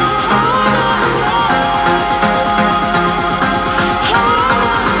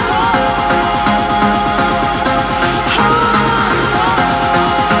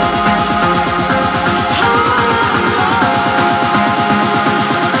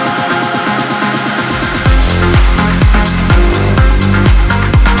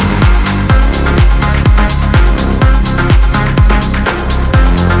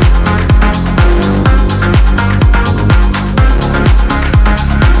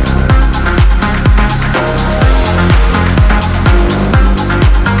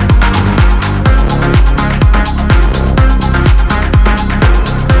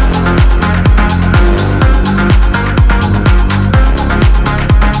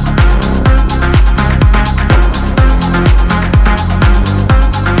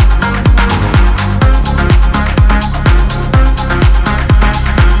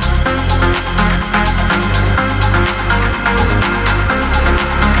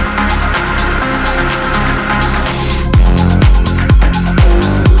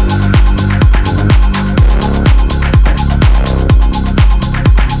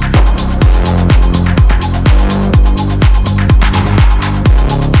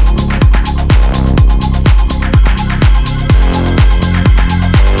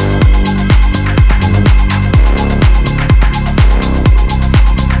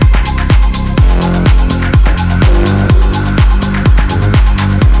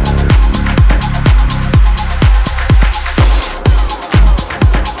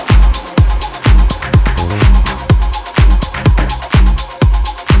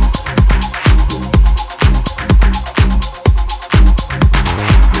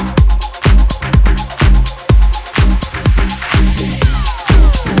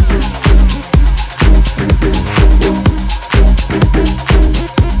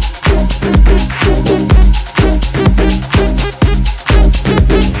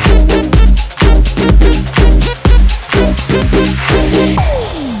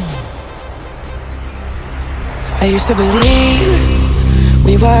I used to believe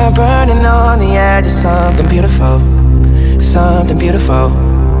we were burning on the edge of something beautiful, something beautiful.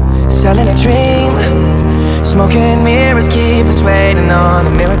 Selling a dream, smoking mirrors keep us waiting on a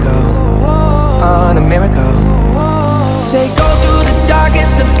miracle, on a miracle. Say go through the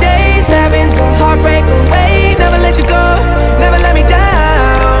darkest of days, having to heartbreak away. Never let you go, never let me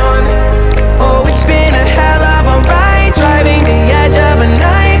down. Oh, it's been a hell of a ride, driving the edge of a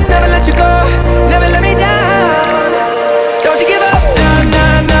knife. Never let you go, never let me down. Don't you give up, nah,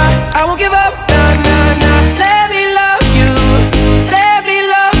 nah, nah. I won't give up, nah, nah, nah. Let me love you, let me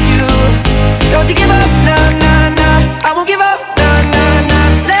love you. Don't you give up, nah, nah, nah. I won't give up, nah, nah, nah.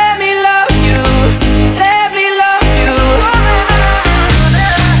 Let me love you, let me love you.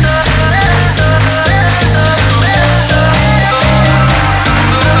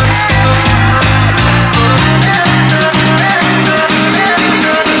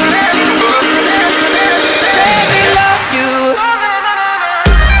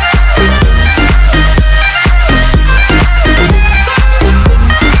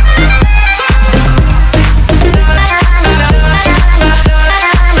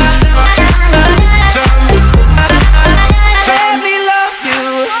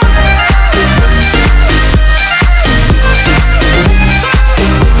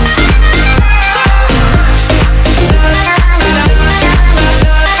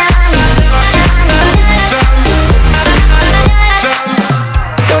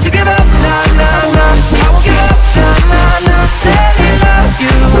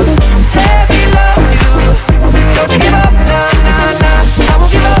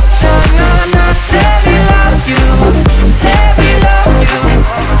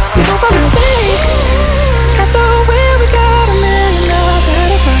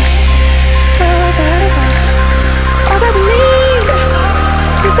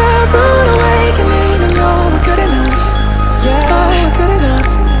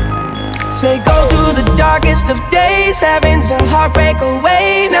 Say go through the darkest of days, having to heartbreak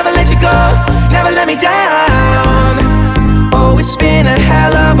away. Never let you go, never let me down. Oh, it's been a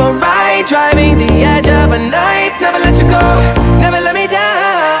hell of a ride, driving the edge of a knife. Never let you go, never let me down.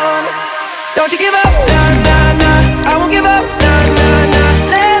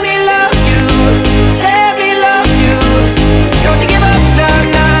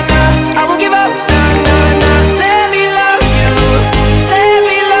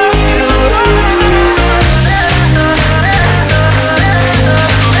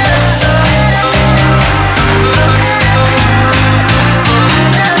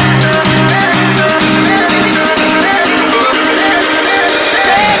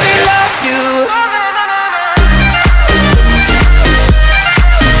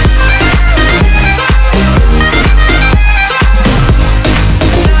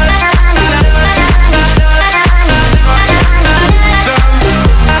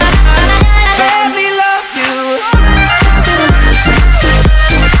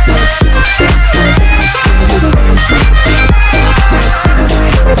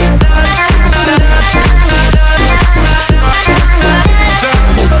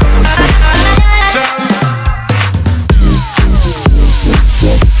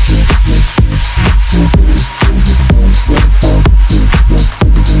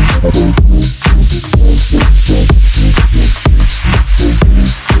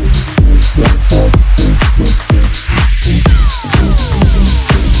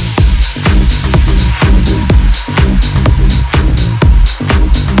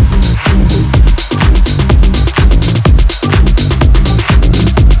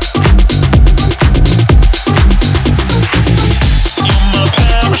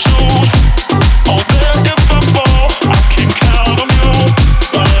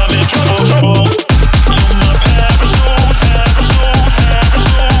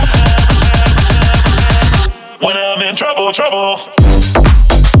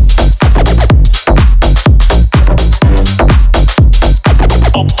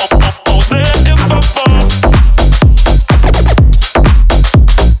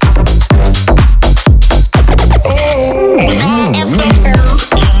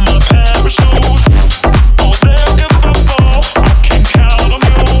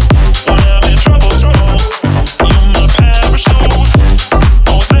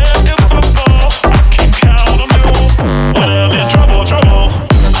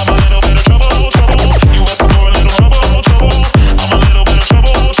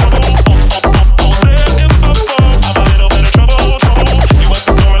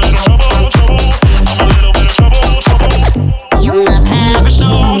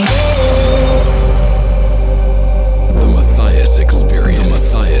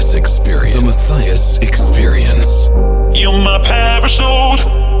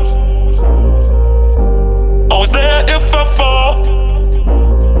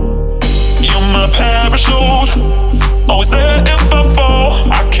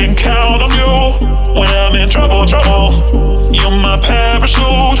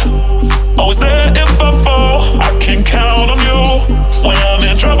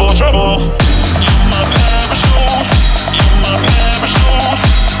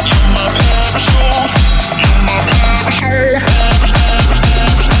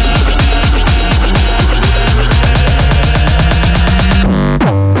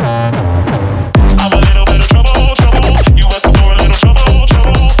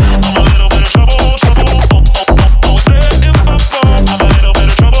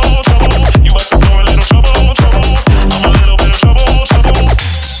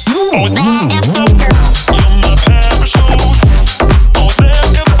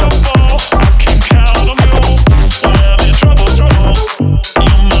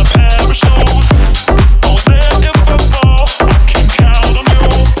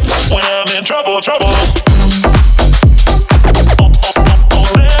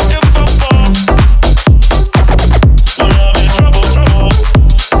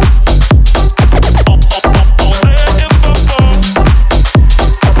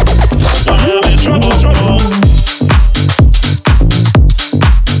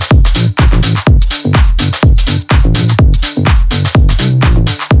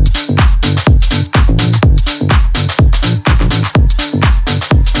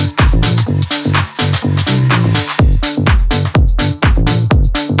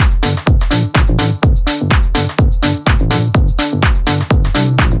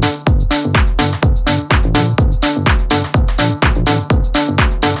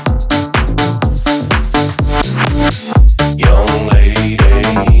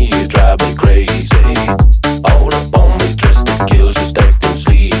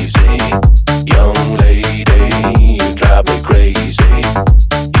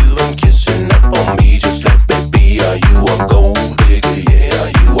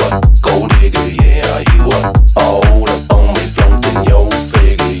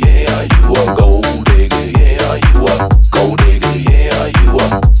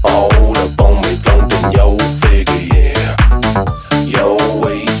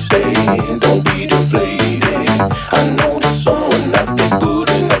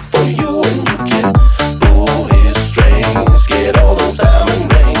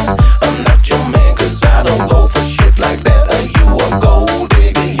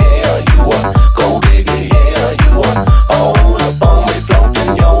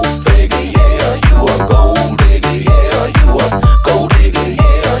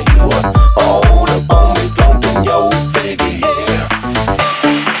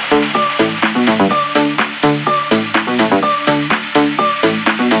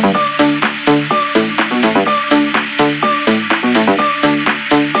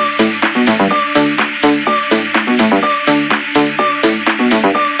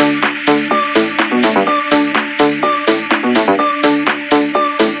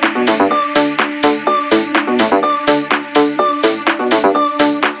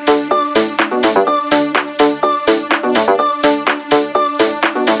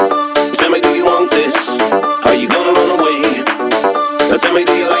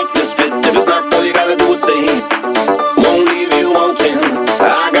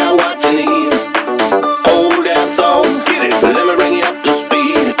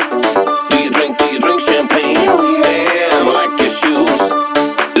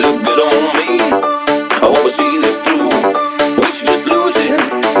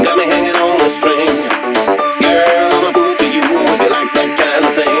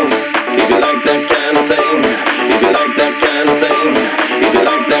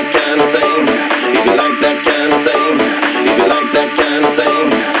 If you like that kind of thing,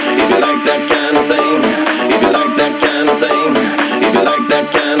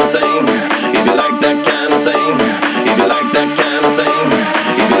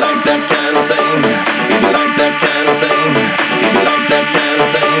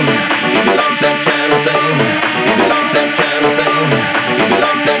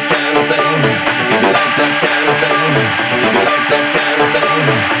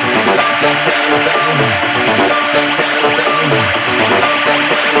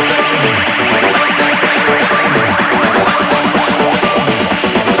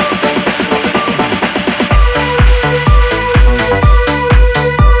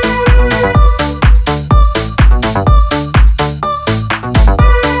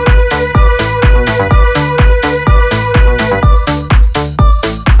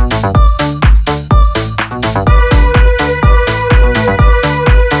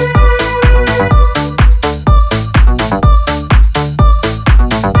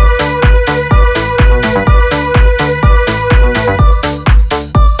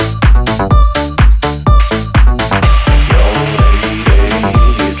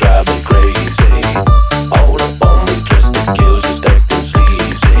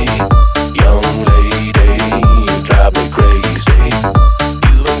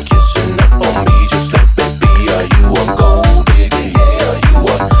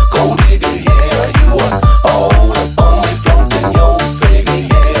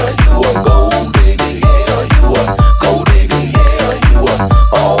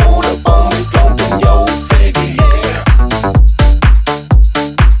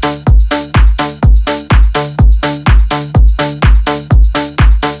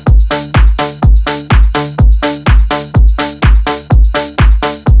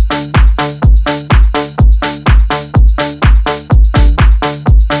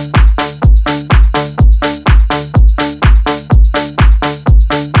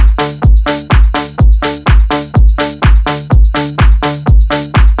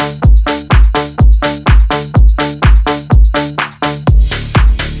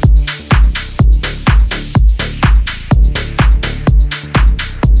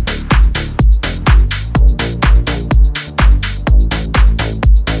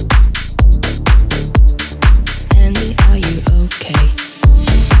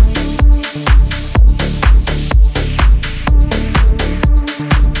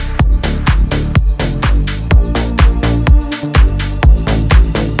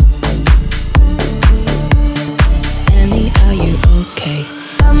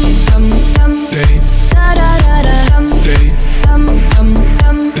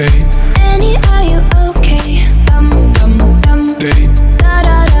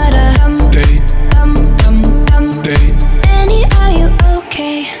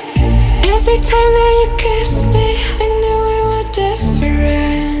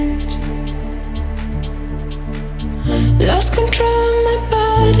 Lost control of my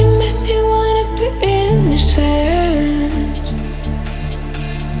body, made me wanna be innocent.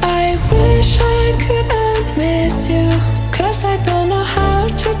 I wish I could unmiss you, 'cause I don't know how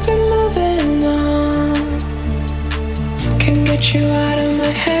to be moving on. Can't get you out of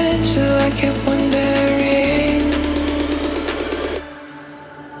my head, so I keep wondering.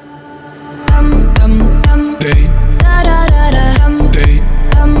 Dum dum dum, day. Da da da da, dum day.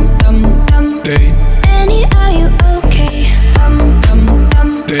 Dum dum dum, day. Annie, are you okay? Dum dum dum,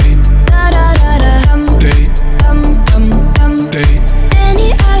 day. Da da da da, dum day. Dum dum dum, day.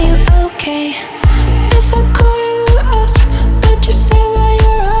 Annie, are you okay? If I call you up, would you say that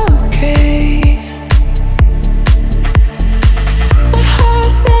you're okay? My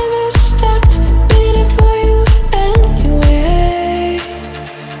heart never stopped beating for you anyway.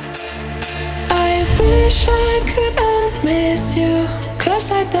 I wish I could unmiss you, 'cause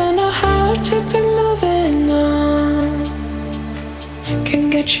I don't know how to be moving on. Can't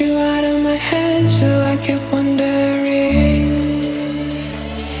get you out of my head, so I keep wondering.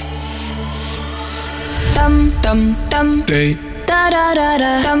 Dum dum dum, day. Da da da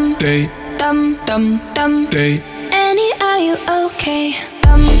da, dum day. Dum dum dum, day. Annie, are you okay?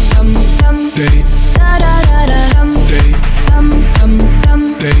 Dum dum dum, day. Da da da da, dum day. Dum dum dum,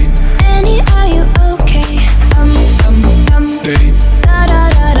 day. Annie, are you okay? Dum dum dum, day. Da da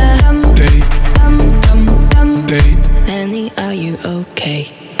da da, dum day. Dum dum dum, day. Annie, are you okay?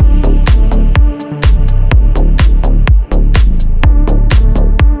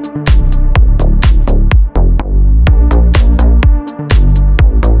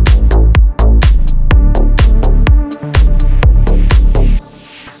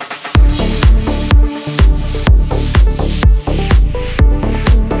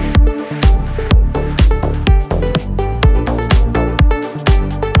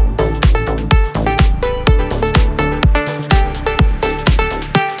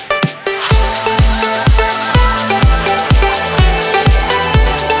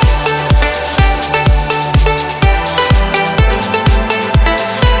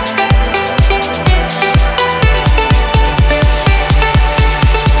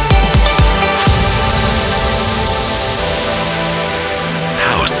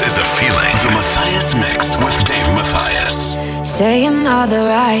 This is a feeling. The Matthias Mix with Dave Matthias. Saying all the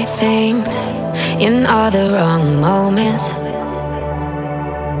right things in all the wrong moments.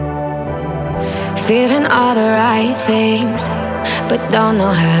 Feeling all the right things, but don't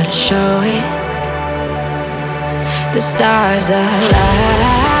know how to show it. The stars align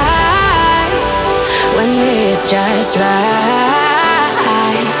when it's just right.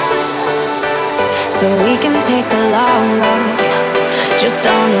 So we can take the long road, just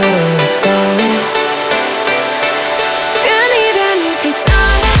don't know where it's going. And even if it's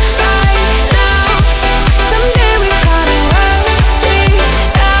not right now, someday we gotta work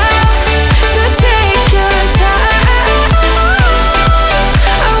this out. So take your time.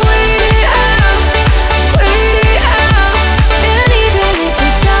 I'll wait it out, wait it out. And even if we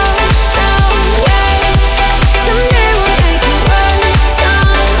don't know yet, someday we'll make it work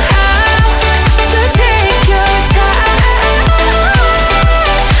somehow. So take your time.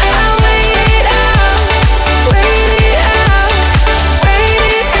 I'll wait it out, wait it out, wait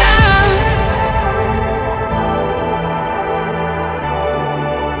it out.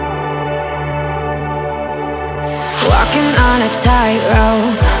 Walking on a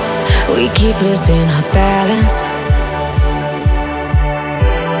tightrope, we keep losing our balance.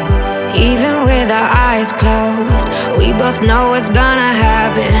 Even with our eyes closed, we both know what's gonna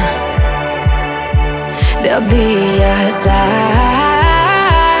happen. There'll be a sign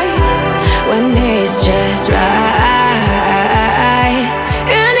when it's just right.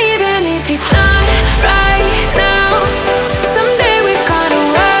 And even if it's not right now, someday we're gonna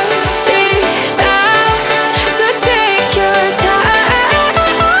work this out. So take your time.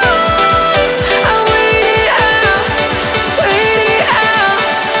 I'll wait it out, wait it out.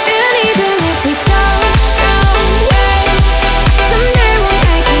 And even if we don't know yet, someday we'll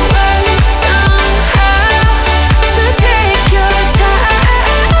make it work somehow. So take your time.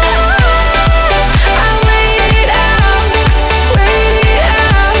 I'll wait it out, wait it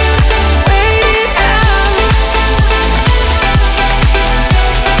out, wait it out.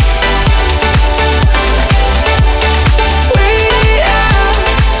 Wait it out.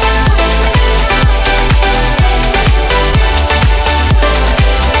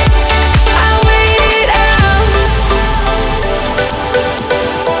 I'll wait it out.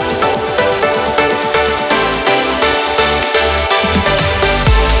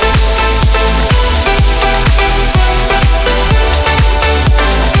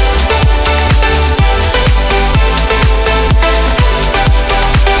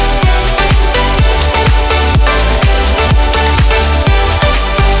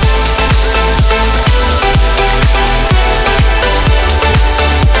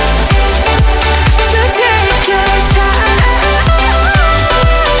 So take your time.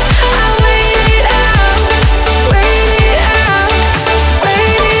 I'll wait it out, wait it out,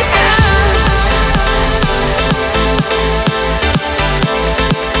 wait it out.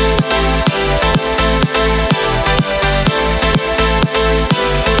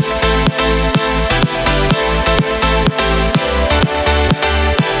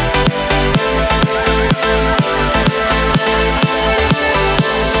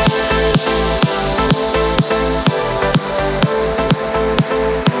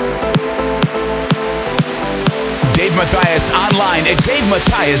 Dave Matthias online at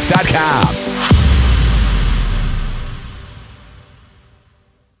DaveMatthias.com.